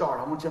fresh start.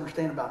 I want you to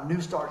understand about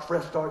new starts,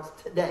 fresh starts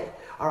today.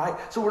 All right?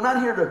 So we're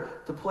not here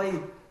to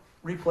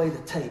replay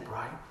the tape,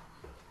 right?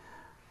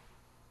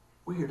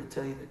 We're here to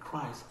tell you that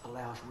Christ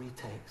allows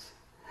retakes.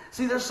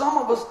 See, there's some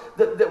of us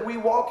that we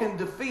walk in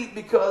defeat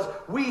because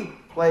we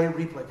play,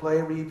 replay, play,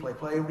 replay,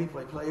 play,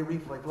 replay, play,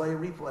 replay, play,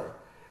 replay.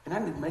 And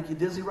that didn't make you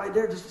dizzy right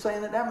there just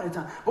saying it that many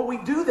times. But we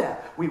do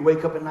that. We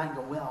wake up at night and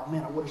go, well,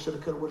 man, I would have, should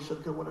have, could have, would have, should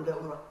have, could have, would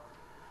have, would have.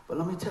 But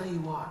let me tell you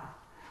what.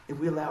 If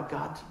we allow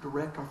God to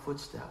direct our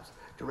footsteps,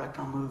 direct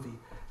our movie,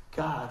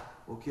 God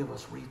will give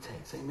us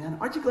retakes. Amen?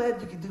 Aren't you glad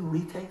you can do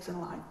retakes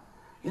in life?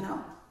 You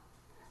know?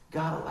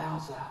 God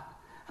allows that.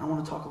 And I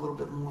want to talk a little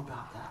bit more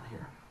about that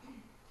here.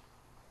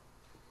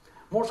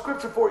 More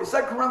scripture for you. 2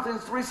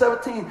 Corinthians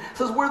 3:17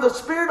 says, where the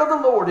Spirit of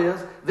the Lord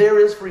is, there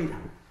is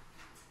freedom.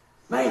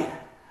 Man,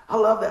 I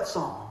love that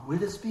song. Where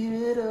the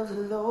Spirit of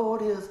the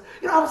Lord is.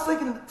 You know, I was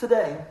thinking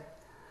today,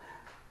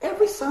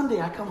 every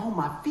Sunday I come home,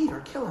 my feet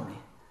are killing me.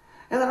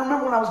 And I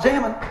remember when I was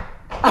jamming,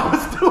 I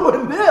was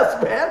doing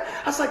this, man.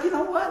 I was like, you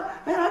know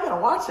what? Man, I got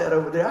to watch that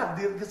over there. I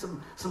have to get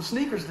some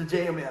sneakers to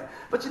jam in.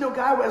 But, you know,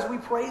 God, as we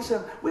praise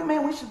him, we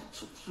should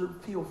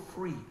feel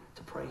free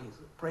to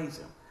praise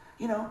him.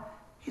 You know,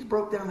 he's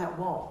broke down that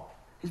wall.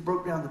 He's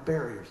broke down the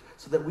barriers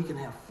so that we can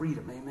have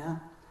freedom.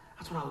 Amen?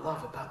 That's what I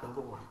love about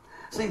the Lord.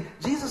 See,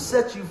 Jesus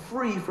sets you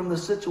free from the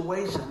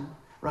situation,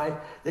 right,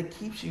 that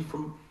keeps you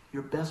from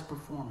your best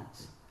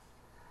performance.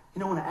 You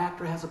know, when an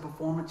actor has a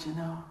performance, you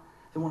know,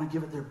 they want to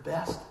give it their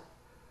best.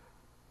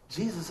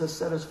 Jesus has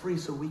set us free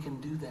so we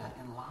can do that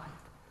in life.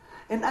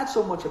 And not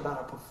so much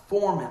about a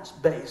performance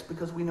base,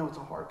 because we know it's a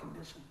heart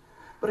condition.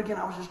 But again,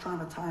 I was just trying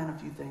to tie in a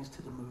few things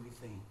to the movie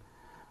theme.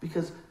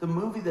 Because the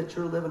movie that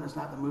you're living is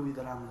not the movie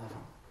that I'm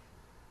living.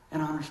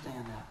 And I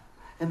understand that.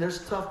 And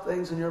there's tough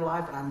things in your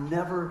life, and I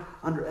never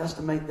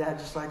underestimate that,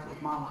 just like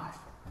with my life.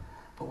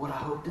 But what I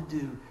hope to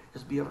do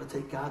is be able to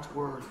take God's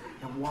word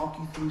and walk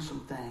you through some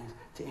things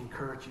to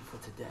encourage you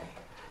for today.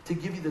 To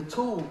give you the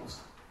tools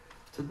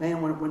to,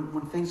 man,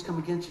 when things come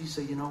against you, you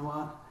say, you know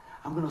what?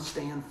 I'm going to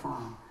stand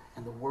firm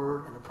in the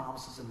word and the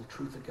promises and the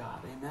truth of God.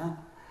 Amen?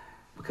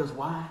 Because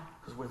why?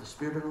 Because where the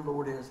Spirit of the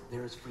Lord is,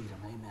 there is freedom.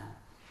 Amen.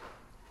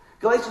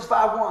 Galatians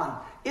 5:1.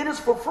 It is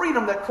for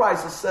freedom that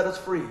Christ has set us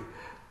free.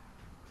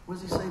 What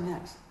does he say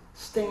next?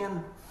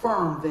 Stand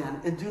firm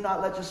then, and do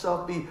not let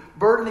yourself be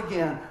burdened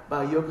again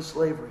by a yoke of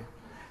slavery.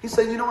 He's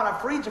saying, you know what, I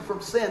freed you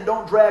from sin.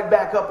 Don't drag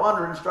back up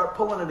under it and start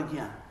pulling it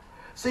again.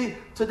 See,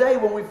 today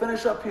when we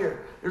finish up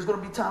here, there's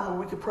going to be time where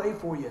we can pray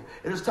for you.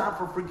 It is time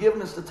for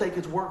forgiveness to take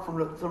its work from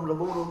the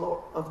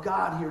Lord of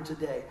God here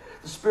today,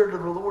 the Spirit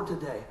of the Lord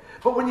today.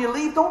 But when you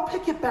leave, don't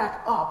pick it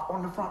back up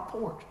on the front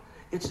porch.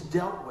 It's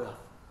dealt with.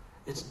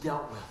 It's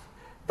dealt with.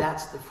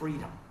 That's the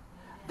freedom.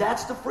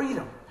 That's the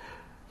freedom.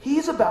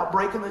 He's about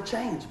breaking the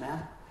chains,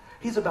 man.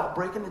 He's about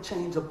breaking the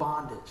chains of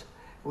bondage.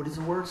 What does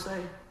the word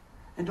say?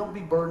 And don't be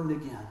burdened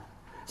again.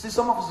 See,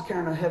 some of us are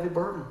carrying a heavy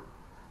burden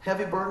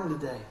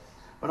today.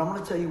 But I'm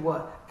going to tell you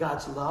what,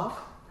 God's love,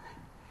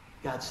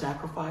 God's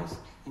sacrifice,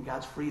 and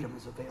God's freedom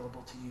is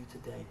available to you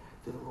today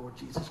through the Lord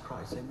Jesus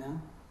Christ. Amen?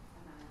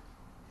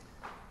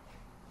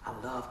 I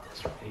love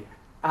this right here.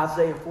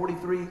 Isaiah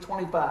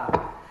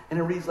 43:25. And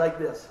it reads like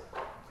this.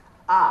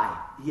 I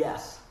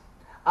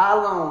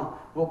alone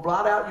will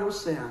blot out your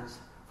sins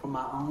for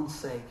my own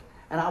sake,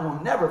 and I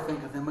will never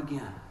think of them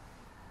again.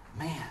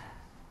 Man.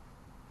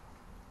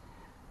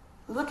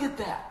 Look at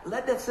that.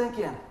 Let that sink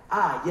in.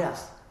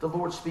 The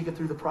Lord speaketh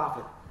through the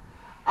prophet.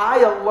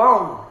 I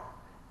alone,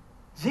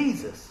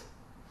 Jesus,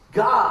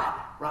 God,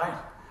 right,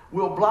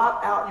 will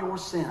blot out your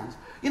sins.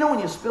 You know when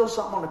you spill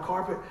something on the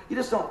carpet, you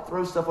just don't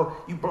throw stuff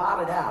up. You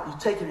blot it out. You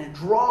take it and it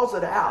draws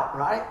it out,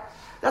 right?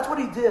 That's what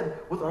he did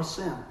with our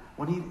sin.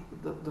 When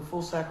the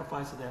full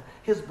sacrifice of that,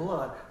 his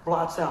blood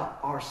blots out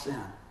our sin.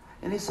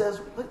 And he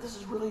says, look, this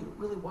is really,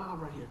 really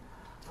wild right here.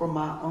 For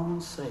my own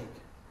sake,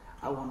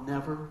 I will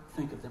never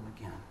think of them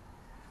again.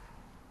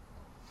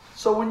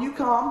 So when you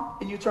come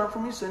and you turn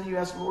from your sin and you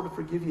ask the Lord to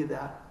forgive you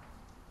that,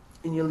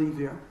 and you leave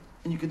here,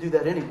 and you can do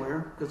that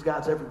anywhere because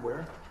God's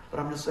everywhere,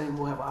 but I'm just saying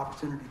we'll have an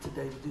opportunity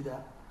today to do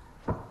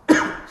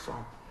that.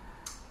 Sorry.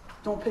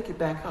 Don't pick it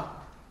back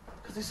up.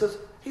 Because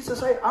he says,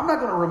 hey, I'm not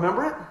going to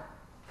remember it.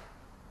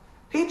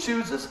 He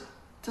chooses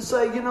to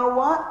say, you know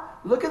what?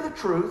 Look at the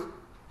truth.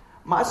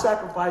 My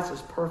sacrifice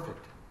is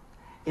perfect,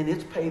 and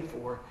it's paid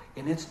for,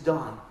 and it's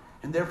done.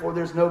 And therefore,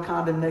 there's no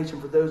condemnation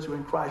for those who are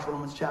in Christ,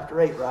 Romans chapter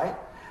 8, right?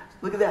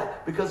 Look at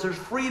that. Because there's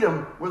freedom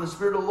where the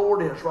Spirit of the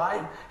Lord is,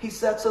 right? He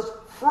sets us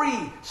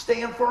free.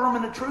 Stand firm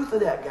in the truth of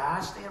that,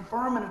 guys. Stand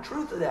firm in the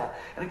truth of that.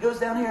 And it goes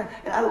down here.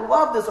 And I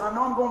love this. I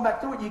know I'm going back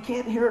through it. You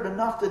can't hear it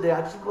enough today.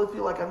 I just really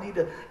feel like I need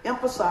to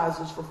emphasize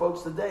this for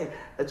folks today.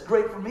 It's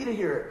great for me to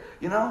hear it.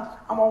 You know,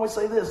 I'm always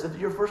say this. If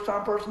you're a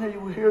first-time person here,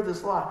 you will hear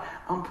this a lot.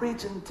 I'm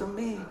preaching to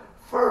me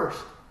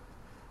first.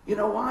 You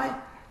know why?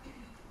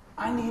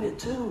 I need it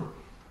too.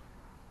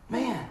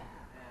 Man,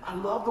 I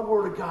love the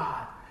Word of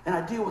God. And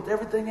I deal with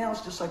everything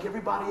else just like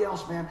everybody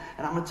else, man.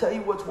 And I'm going to tell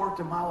you what's worked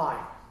in my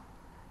life.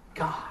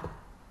 God.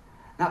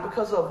 Not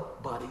because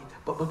of Buddy,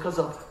 but because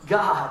of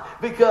God.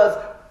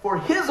 Because for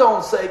his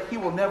own sake, he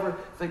will never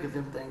think of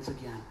them things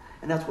again.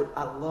 And that's what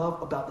I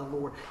love about the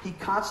Lord. He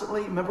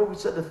constantly, remember we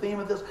said the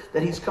theme of this,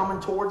 that he's coming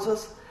towards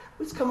us?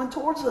 He's coming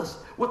towards us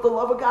with the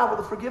love of God, with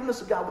the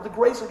forgiveness of God, with the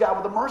grace of God,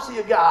 with the mercy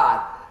of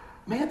God.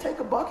 Man, take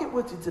a bucket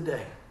with you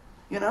today.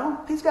 You know,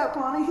 he's got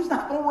plenty. He's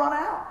not going to run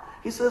out.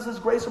 He says his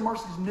grace and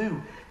mercy is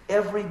new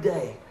every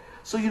day.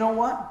 So you know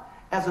what?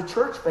 As a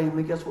church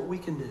family, guess what we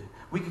can do?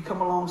 We can come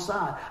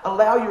alongside.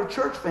 Allow your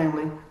church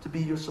family to be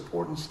your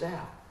supporting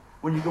staff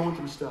when you're going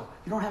through stuff.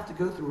 You don't have to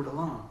go through it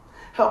alone.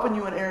 Helping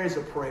you in areas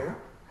of prayer,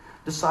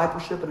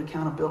 discipleship, and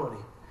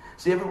accountability.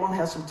 See, everyone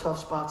has some tough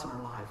spots in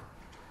their life,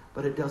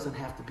 but it doesn't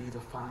have to be the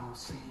final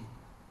scene.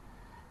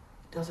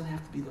 It doesn't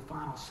have to be the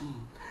final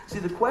scene. See,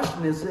 the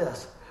question is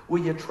this.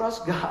 Will you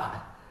trust God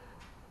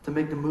to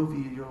make the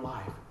movie of your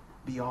life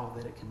be all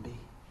that it can be?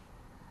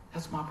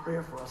 That's my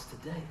prayer for us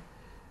today.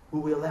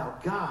 Will we allow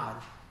God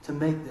to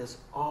make this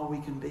all we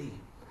can be?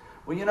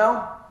 Well, you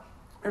know,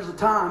 there's a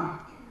time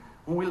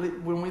when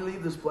we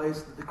leave this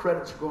place that the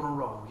credits are going to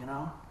roll, you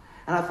know?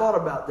 And I thought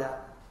about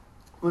that.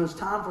 When it's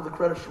time for the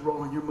credits to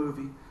roll in your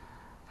movie,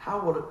 how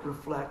will it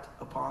reflect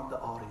upon the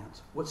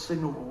audience? What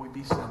signal will we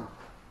be sending?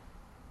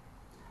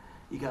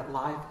 You got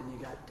life and you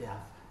got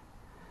death.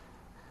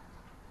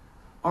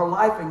 Our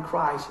life in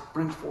Christ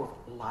brings forth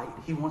light.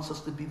 He wants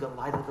us to be the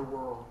light of the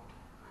world.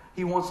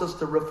 He wants us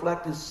to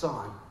reflect his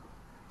Son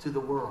to the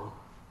world.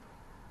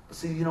 But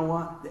see, you know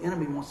what? The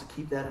enemy wants to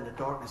keep that in the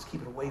darkness,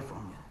 keep it away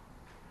from you.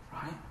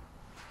 Right?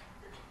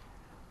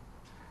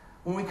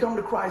 When we come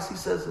to Christ, he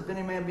says, if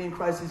any man be in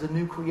Christ, he's a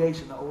new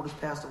creation. The old has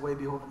passed away,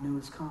 behold, the new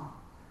has come.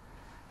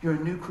 You're a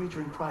new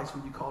creature in Christ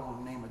when you call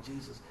on the name of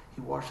Jesus.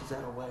 He washes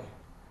that away.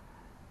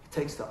 He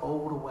takes the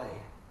old away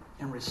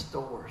and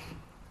restores.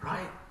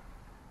 Right?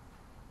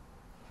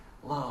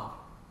 Love.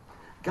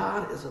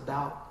 God is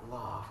about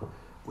love.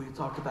 We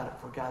talked about it.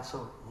 For God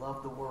so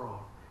loved the world,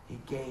 he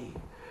gave.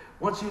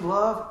 Once you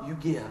love, you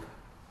give.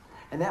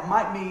 And that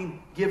might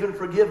mean giving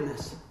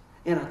forgiveness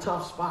in a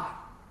tough spot.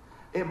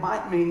 It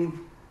might mean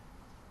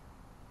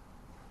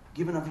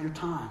giving of your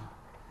time.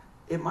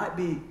 It might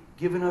be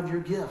giving of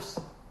your gifts.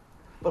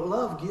 But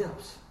love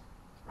gives,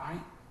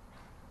 right?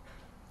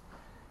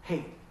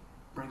 Hate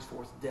brings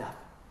forth death.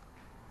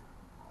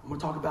 We'll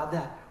talk about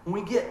that.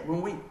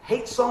 When we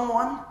hate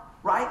someone,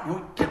 right, and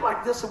we get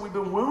like this and we've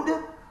been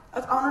wounded, I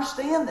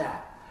understand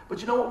that. But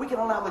you know what? We can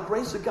allow the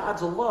grace of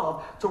God's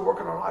love to work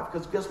in our life,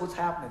 because guess what's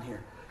happening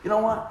here? You know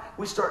what?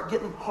 We start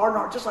getting hard and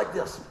hard, just like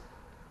this.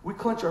 We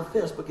clench our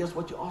fist, but guess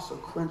what? You also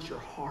clench your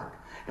heart.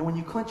 And when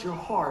you clench your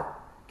heart,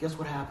 guess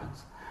what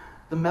happens?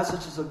 The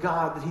messages of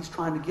God that he's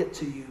trying to get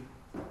to you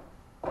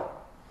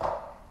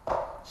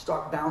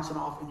start bouncing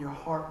off, and your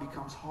heart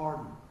becomes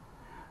hardened.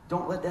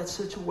 Don't let that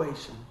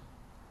situation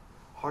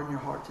harden your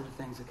heart to the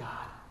things of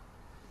God.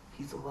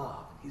 He's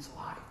love. He's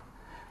life.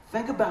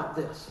 Think about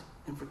this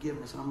in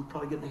forgiveness, and I'm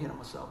probably getting ahead of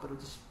myself, but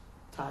it'll just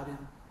tie it in.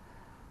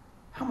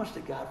 How much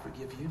did God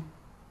forgive you?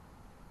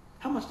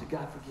 How much did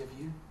God forgive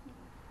you?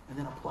 And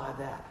then apply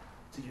that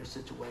to your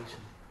situation.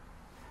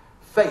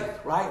 Faith,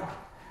 right?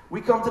 We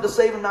come to the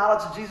saving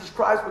knowledge of Jesus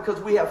Christ because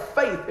we have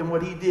faith in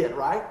what he did,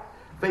 right?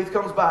 Faith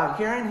comes by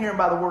hearing, hearing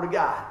by the word of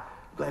God.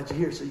 I'm glad you're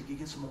here so you can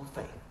get some more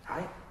faith,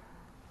 right?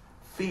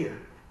 Fear.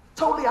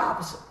 Totally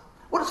opposite.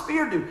 What does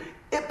fear do?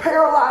 It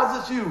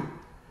paralyzes you.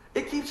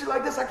 It keeps you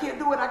like this. I can't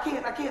do it. I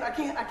can't.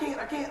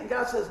 And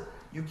God says,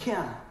 you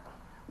can.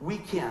 We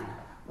can.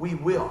 We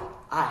will.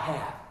 I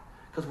have.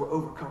 Because we're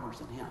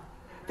overcomers in him.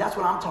 That's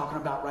what I'm talking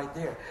about right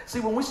there.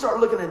 See, when we start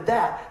looking at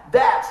that,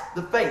 that's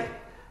the faith.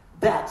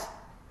 That's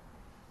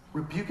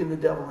rebuking the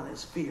devil and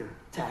his fear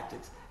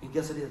tactics. And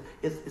guess it is?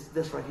 It's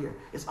this right here.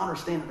 It's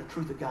understanding the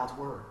truth of God's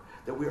word.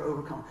 That we are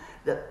overcome.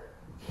 That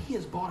he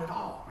has bought it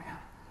all, man.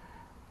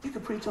 You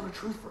can preach on the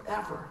truth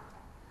forever.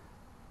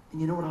 And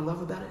you know what I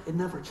love about it? It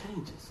never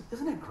changes.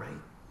 Isn't it great?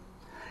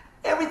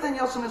 Everything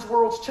else in this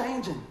world's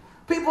changing.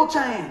 People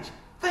change.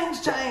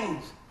 Things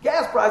change.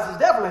 Gas prices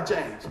definitely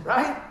change,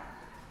 right?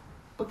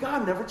 But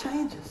God never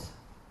changes.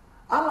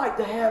 I like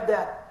to have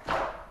that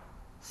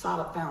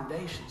solid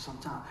foundation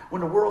sometimes.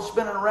 When the world's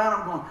spinning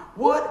around, I'm going,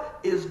 what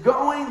is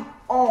going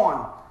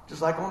on?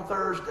 Just like on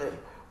Thursday.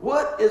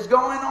 What is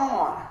going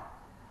on?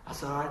 I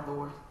said, all right,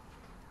 Lord,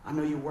 I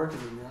know you're working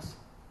in this.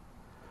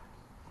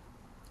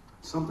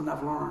 Something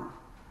I've learned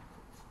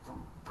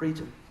from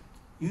preaching.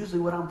 Usually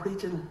what I'm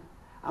preaching,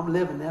 I'm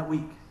living that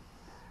week.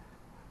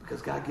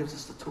 Because God gives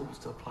us the tools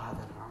to apply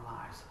that in our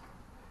lives.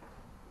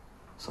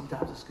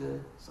 Sometimes it's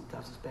good,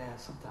 sometimes it's bad,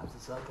 sometimes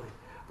it's ugly.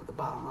 But the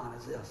bottom line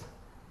is this.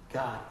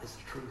 God is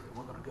the truth, and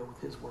we're going to go with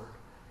his word.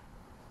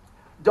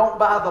 Don't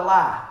buy the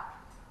lie.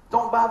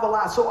 Don't buy the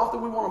lie. So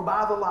often we want to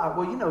buy the lie.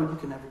 Well, you know you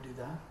can never do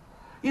that.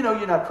 You know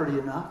you're not pretty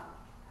enough.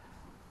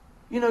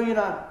 You know you're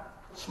not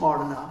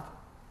smart enough.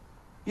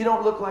 You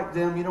don't look like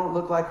them. You don't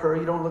look like her.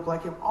 You don't look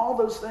like him. All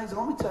those things. And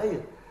let me tell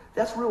you,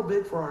 that's real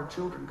big for our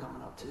children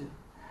coming up too.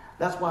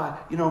 That's why,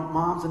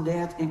 moms and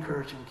dads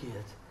encouraging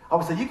kids. I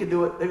always say, you can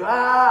do it. They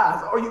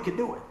go, or you can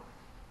do it.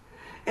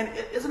 And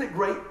isn't it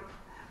great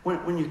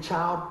when your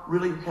child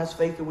really has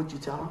faith in what you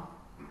tell them?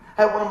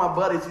 I had one of my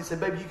buddies, he said,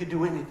 baby, you could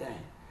do anything,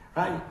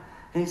 right?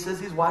 And he says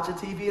he's watching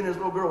TV and his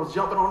little girl was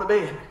jumping on the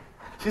bed.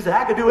 She said,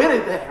 I could do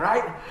anything,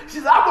 right? She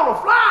said, I'm going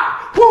to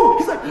fly. Woo!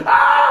 He's like,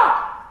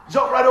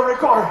 jump right over the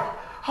car.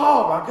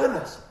 Oh, my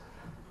goodness.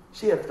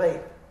 She had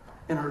faith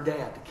in her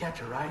dad to catch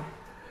her, right?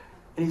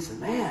 And he said,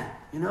 man,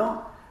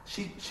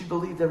 she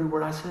believed every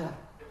word I said.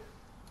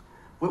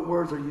 What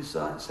words are you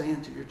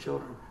saying to your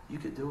children? You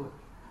could do it.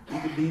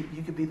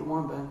 You could be the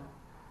one, babe.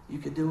 You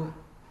could do it.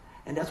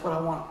 And that's what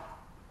I want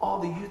all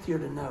the youth here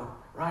to know,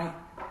 right?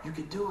 You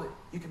could do it.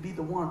 You could be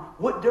the one.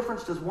 What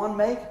difference does one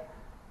make?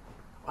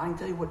 Well, I can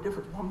tell you what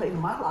difference one made in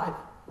my life.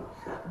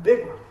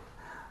 Big one.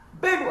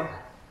 Big one.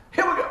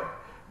 Here we go.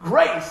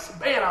 Grace.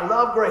 Man, I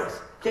love grace.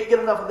 Can't get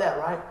enough of that,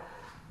 right?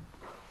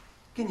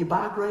 Can you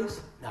buy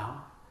grace?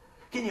 No.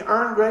 Can you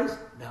earn grace?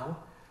 No.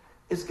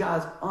 It's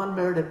God's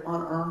unmerited,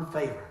 unearned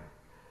favor.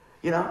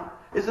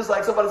 It's just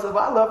like somebody says,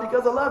 well, I love you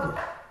because I love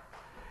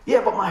you.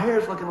 Yeah, but my hair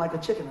is looking like a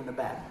chicken in the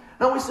back.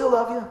 No, we still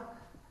love you.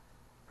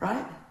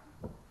 Right?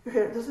 Your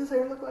hair, does his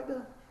hair look like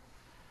that?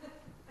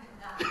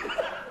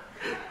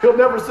 He'll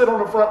never sit on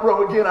the front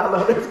row again. I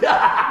love this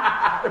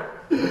guy.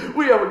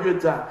 We have a good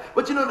time.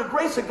 But the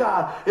grace of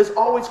God is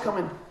always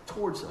coming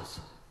towards us.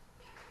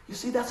 You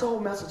see, that's the whole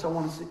message I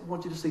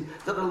want you to see.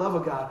 That the love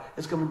of God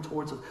is coming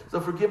towards us. The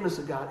forgiveness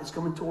of God is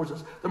coming towards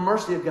us. The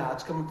mercy of God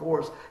is coming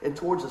for us and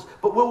towards us.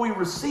 But will we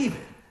receive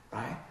it?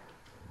 Right?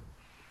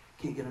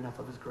 Can't get enough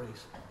of his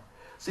grace.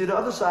 See, the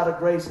other side of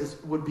grace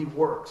would be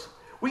works.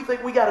 We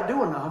think we got to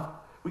do enough.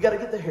 We got to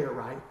get the hair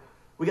right.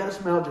 We got to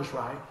smell just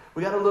right.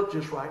 We got to look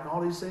just right and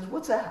all these things.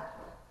 What's that?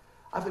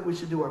 I think we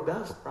should do our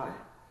best, right?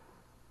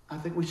 I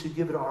think we should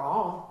give it our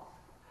all.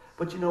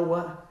 But you know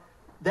what?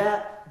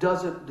 That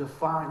doesn't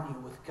define you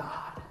with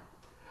God.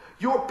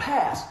 Your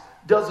past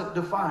doesn't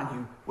define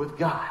you with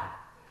God.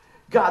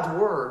 God's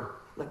word,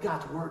 let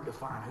God's word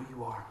define who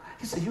you are.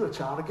 He said you're a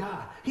child of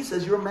God. He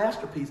says you're a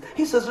masterpiece.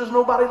 He says there's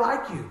nobody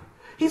like you.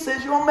 He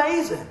says you're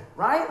amazing,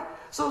 right?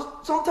 So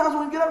sometimes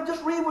when you get up,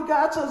 just read what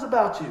God says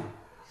about you.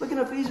 Look at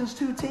Ephesians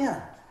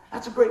 2:10.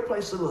 That's a great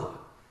place to look.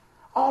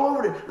 All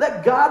over there.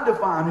 Let God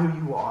define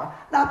who you are,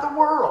 not the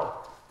world.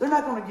 They're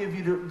not going to give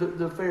you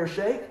the fair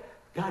shake.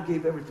 God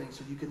gave everything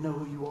so you can know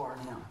who you are in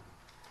him.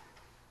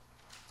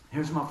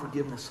 Here's my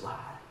forgiveness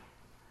slide.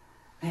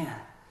 Man,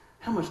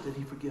 how much did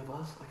he forgive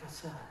us? Like I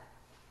said.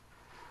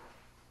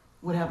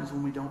 What happens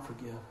when we don't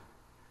forgive?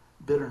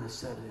 Bitterness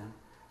set in.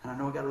 And I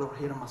know I got a little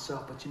hate on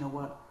myself, but you know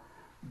what?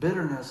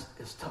 Bitterness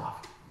is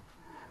tough.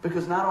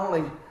 Because not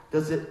only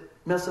does it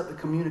mess up the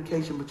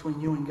communication between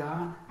you and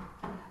God,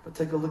 but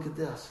take a look at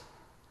this.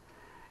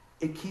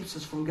 It keeps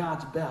us from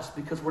God's best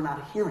because we're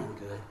not hearing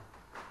good,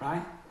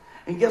 right?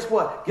 And guess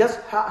what?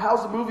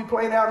 How's the movie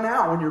playing out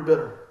now when you're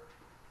bitter?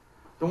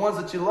 The ones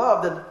that you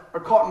love that are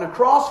caught in the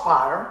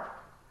crossfire,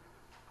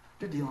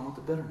 they're dealing with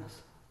the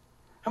bitterness.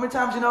 How many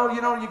times,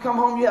 you come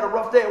home, you had a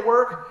rough day at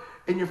work,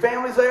 and your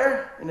family's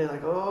there, and they're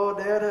like, oh,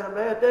 Dad had a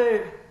bad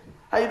day.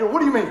 How you doing? What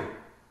do you mean?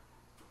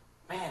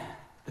 Man,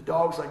 the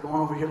dog's like going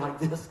over here like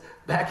this,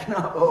 backing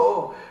up.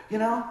 Oh,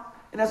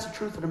 and that's the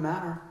truth of the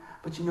matter.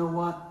 But you know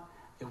what?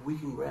 If we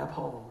can grab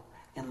hold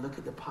and look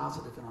at the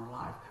positive in our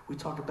life. We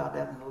talked about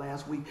that in the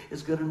last week.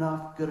 Is good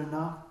enough good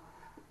enough?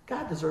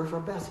 God deserves our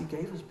best. He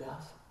gave his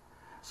best.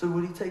 So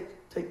would he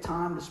take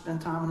time to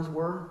spend time in his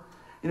word?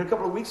 A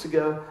couple of weeks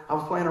ago, I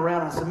was playing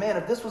around and I said, man,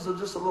 if this was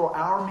just a little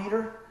hour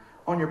meter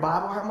on your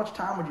Bible, how much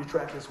time would you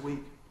track this week?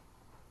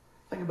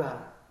 Think about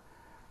it.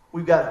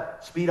 We've got a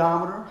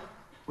speedometer.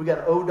 We got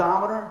an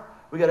odometer.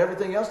 We got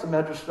everything else to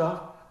measure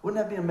stuff.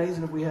 Wouldn't that be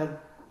amazing if we had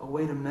a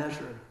way to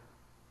measure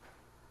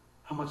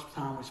how much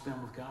time we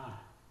spend with God?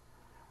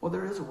 Well,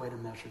 there is a way to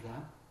measure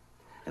that.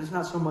 And it's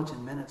not so much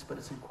in minutes, but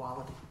it's in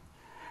quality.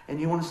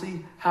 And you want to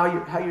see how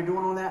you're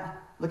doing on that?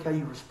 Look how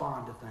you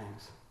respond to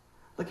things.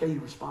 Look how you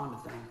respond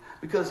to things.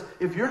 Because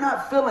if you're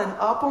not filling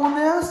up on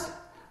this,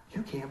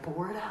 you can't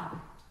pour it out.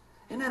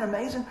 Isn't that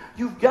amazing?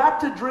 You've got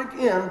to drink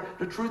in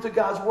the truth of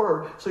God's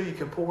word so you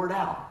can pour it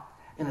out.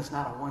 And it's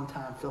not a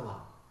one-time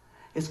fill-up.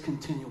 It's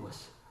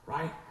continuous,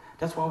 right?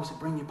 That's why we say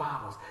bring your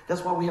Bibles.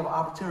 That's why we have an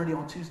opportunity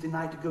on Tuesday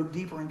night to go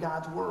deeper in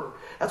God's word.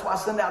 That's why I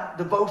send out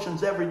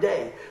devotions every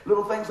day.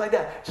 Little things like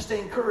that. Just to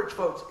encourage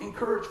folks.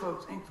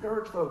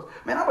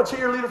 Man, I'm a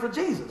cheerleader for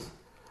Jesus.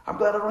 I'm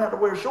glad I don't have to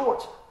wear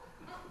shorts.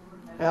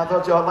 Yeah, I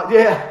thought y'all like,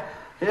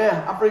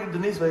 yeah, I'm bringing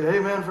Denise back.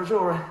 Amen, for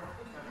sure.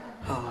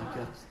 Oh, my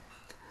goodness.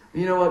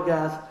 You know what,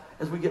 guys?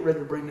 As we get ready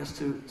to bring this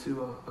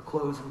to a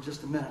close in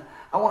just a minute,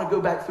 I want to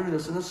go back through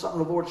this, and this is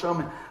something the Lord showed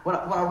me. When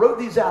I wrote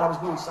these out, I was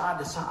going side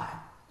to side.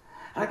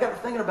 And I got to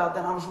thinking about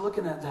that, and I was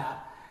looking at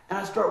that, and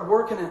I start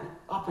working it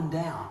up and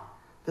down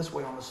this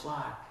way on the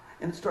slide,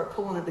 and start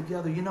pulling it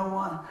together. You know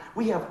what?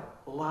 We have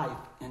life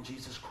in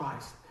Jesus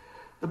Christ.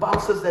 The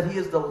Bible says that he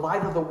is the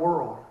light of the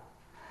world.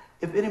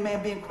 If any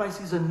man be in Christ,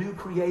 he's a new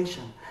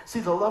creation. See,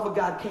 the love of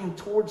God came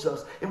towards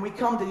us, and we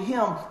come to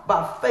him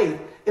by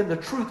faith in the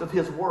truth of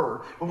his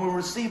word. When we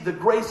receive the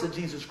grace of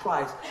Jesus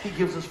Christ, he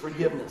gives us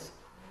forgiveness.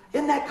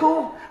 Isn't that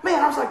cool?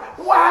 Man, I was like,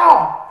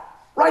 wow!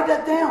 Write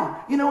that down.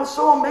 It's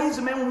so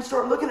amazing, man, when we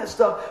start looking at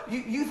stuff.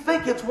 You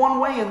think it's one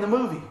way in the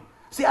movie.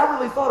 See, I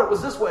really thought it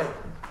was this way.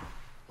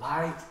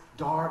 Light,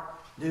 dark,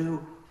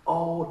 new,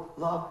 old,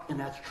 love, and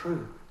that's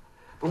true.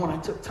 But when I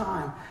took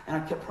time and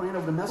I kept praying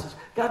over the message,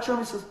 God showed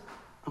me, says,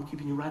 I'm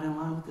keeping you right in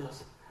line with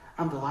this.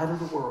 I'm the light of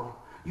the world.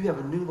 You have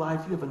a new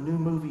life. You have a new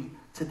movie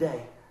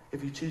today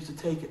if you choose to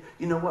take it.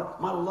 You know what?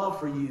 My love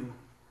for you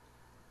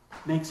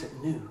makes it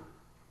new.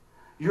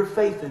 Your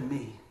faith in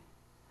me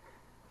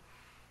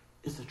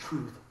is the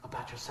truth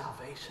about your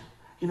salvation.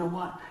 You know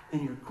what?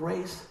 In your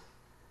grace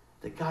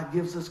that God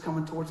gives us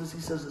coming towards us, he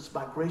says it's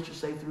by grace you're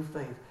saved through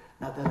faith.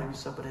 Not that of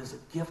yourself, but as a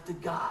gift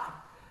of God.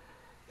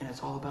 And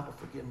it's all about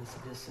the forgiveness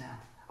of his sin,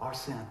 our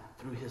sin,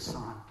 through his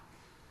son.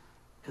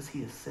 Because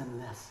he is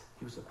sinless.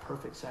 He was a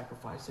perfect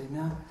sacrifice.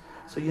 Amen?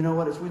 So you know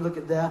what? As we look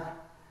at that,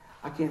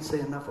 I can't say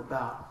enough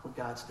about what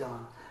God's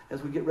done.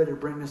 As we get ready to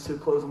bring this to a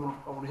close, I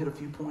want to hit a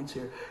few points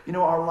here.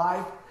 Our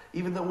life,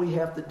 even though we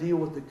have to deal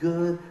with the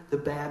good, the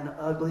bad, and the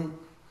ugly,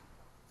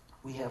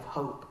 we have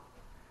hope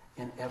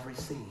in every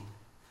scene.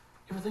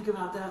 You ever think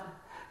about that?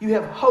 You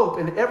have hope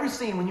in every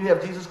scene when you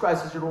have Jesus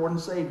Christ as your Lord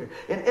and Savior.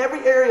 In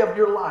every area of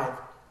your life,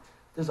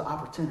 there's an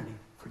opportunity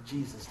for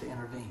Jesus to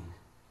intervene.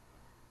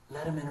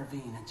 Let him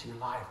intervene into your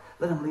life.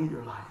 Let him lead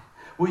your life.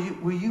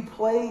 Will you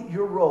play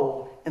your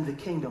role in the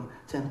kingdom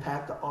to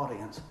impact the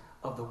audience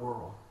of the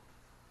world?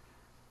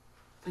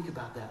 Think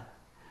about that.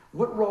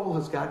 What role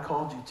has God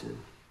called you to?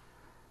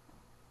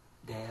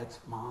 Dads,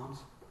 moms,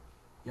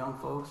 young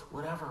folks,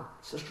 whatever,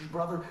 sisters,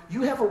 brothers.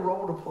 You have a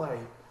role to play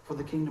for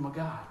the kingdom of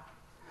God.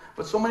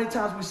 But so many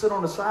times we sit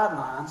on the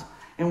sidelines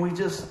and we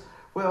just,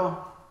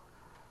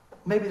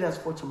 maybe that's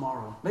for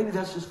tomorrow. Maybe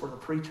that's just for the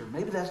preacher.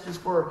 Maybe that's just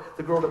for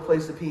the girl that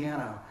plays the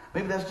piano.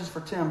 Maybe that's just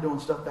for Tim doing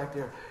stuff back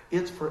there.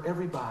 It's for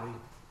everybody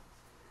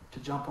to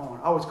jump on.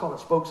 I always call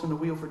it spokes in the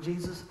wheel for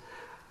Jesus.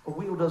 A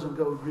wheel doesn't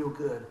go real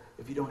good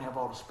if you don't have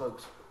all the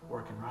spokes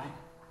working, right?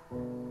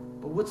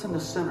 But what's in the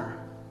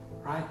center,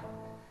 right,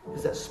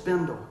 is that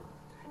spindle.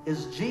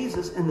 Is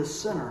Jesus in the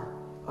center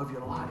of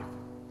your life?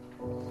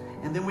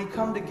 And then we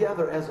come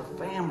together as a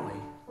family,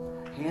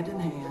 hand in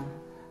hand,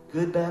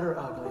 good, bad, or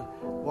ugly,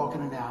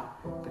 walking it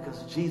out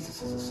because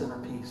Jesus is the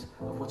centerpiece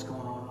of what's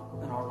going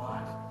on in our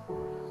life.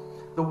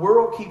 The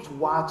world keeps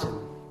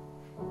watching,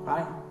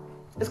 right?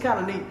 It's kind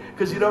of neat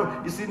because,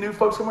 you see new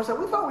folks come and say,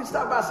 we thought we'd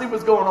stop by and see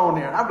what's going on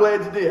there. And I'm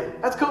glad you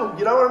did. That's cool.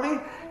 You know what I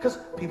mean? Because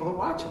people are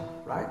watching,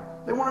 right?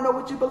 They want to know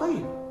what you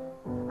believe,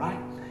 right?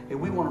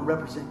 And we want to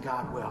represent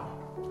God well.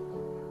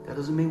 That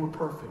doesn't mean we're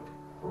perfect.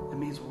 It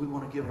means we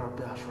want to give it our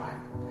best, right?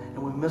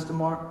 And when we miss the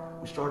mark,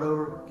 we start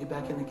over, get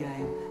back in the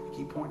game, and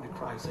keep pointing to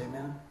Christ.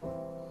 Amen?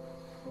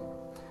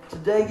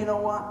 Today, you know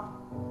what?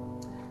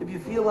 If you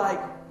feel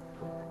like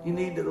you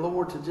need the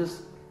Lord to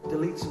just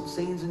delete some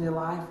scenes in your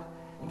life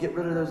and get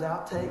rid of those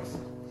outtakes,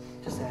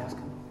 just ask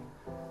Him.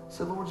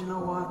 Say, Lord, you know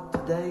what?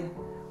 Today,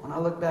 when I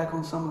look back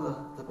on some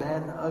of the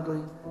bad and the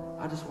ugly,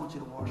 I just want you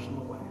to wash them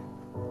away.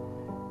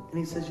 And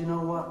He says, you know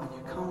what? When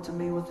you come to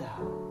me with that,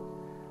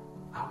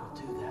 I will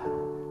do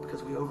that.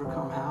 Because we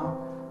overcome how?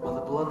 By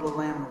the blood of the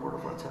Lamb and the word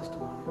of our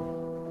testimony.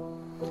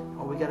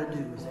 All we got to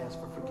do is ask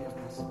for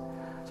forgiveness.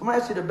 So I'm going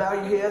to ask you to bow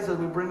your heads as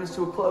we bring this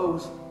to a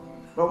close.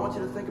 But I want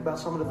you to think about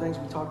some of the things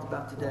we talked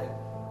about today.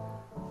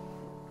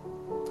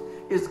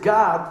 Is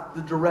God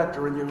the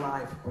director in your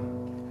life?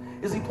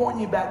 Is He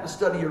pointing you back to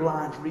study your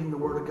lines, reading the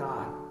Word of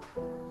God?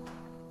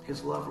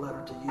 His love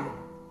letter to you.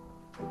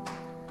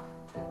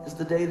 Is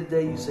the day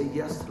today you say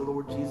yes to the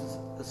Lord Jesus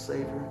as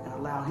Savior and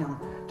allow Him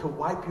to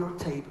wipe your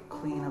tape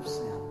clean of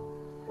sin?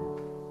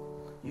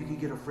 You can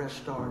get a fresh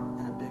start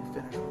and a big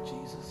finish with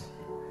Jesus.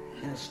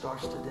 And it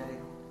starts today.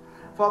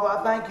 Father,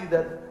 I thank you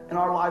that in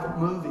our life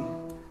movie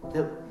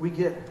that we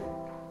get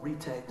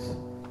retakes.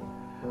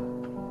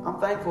 I'm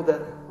thankful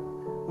that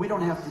we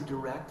don't have to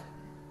direct,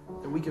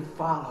 that we can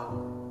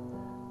follow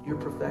your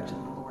perfection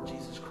in the Lord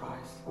Jesus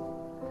Christ.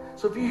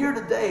 So if you're here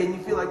today and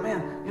you feel like,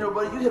 man,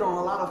 buddy, you hit on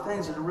a lot of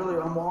things that are really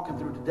I'm walking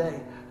through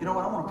today. You know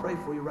what? I want to pray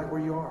for you right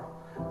where you are.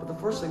 But the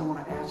first thing I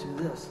want to ask you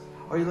is this.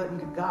 Are you letting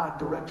God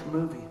direct your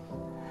movie?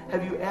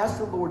 Have you asked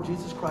the Lord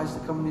Jesus Christ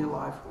to come into your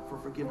life for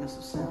forgiveness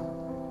of sin?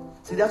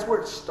 See, that's where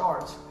it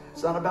starts.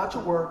 It's not about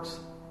your works.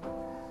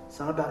 It's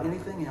not about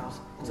anything else.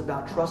 It's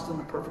about trusting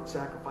the perfect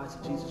sacrifice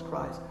of Jesus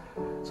Christ.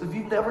 So if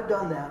you've never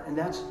done that, and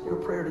that's your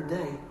prayer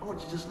today, I want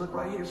you to just look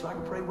right here so I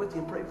can pray with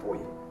you and pray for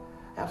you.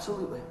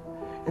 Absolutely.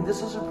 And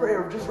this is a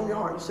prayer just from your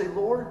heart. You say,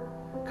 Lord,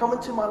 come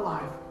into my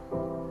life.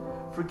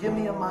 Forgive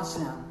me of my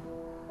sin.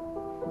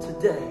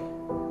 Today,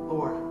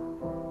 Lord,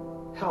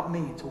 help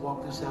me to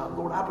walk this out.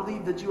 Lord, I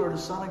believe that you are the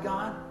Son of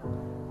God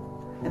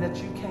and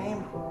that you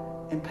came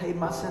and paid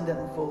my sin debt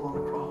in full on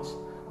the cross.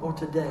 Lord,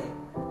 today,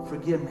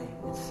 forgive me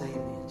and save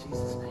me in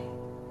Jesus' name.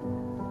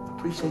 I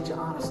appreciate your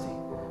honesty.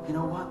 You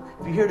know what?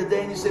 If you're here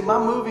today and you say, my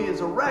movie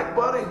is a wreck,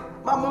 buddy.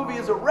 My movie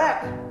is a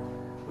wreck.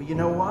 Well, you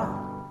know what?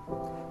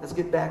 Let's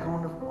get back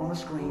on the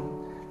screen.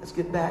 Let's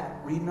get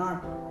back reading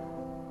our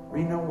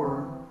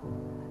word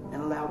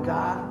and allow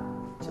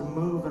God to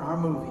move in our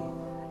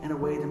movie in a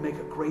way to make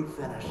a great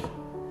finish.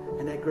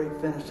 And that great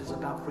finish is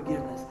about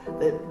forgiveness.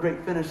 That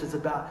great finish is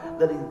about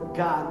letting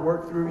God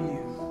work through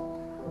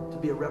you to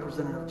be a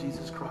representative of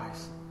Jesus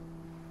Christ.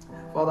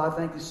 Father, I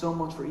thank you so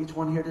much for each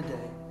one here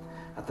today.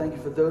 I thank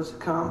you for those who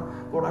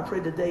come. Lord, I pray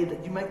today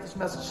that you make this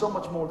message so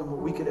much more than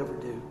what we could ever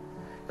do.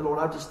 And Lord,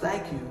 I just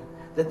thank you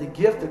that the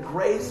gift of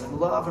grace and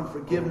love and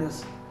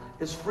forgiveness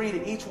is free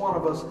to each one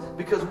of us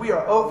because we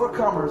are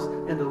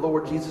overcomers in the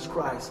Lord Jesus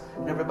Christ.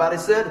 And everybody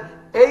said,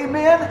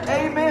 amen,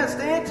 amen.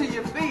 Stand to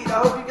your feet.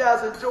 I hope you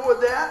guys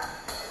enjoyed that.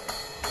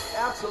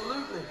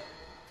 Absolutely.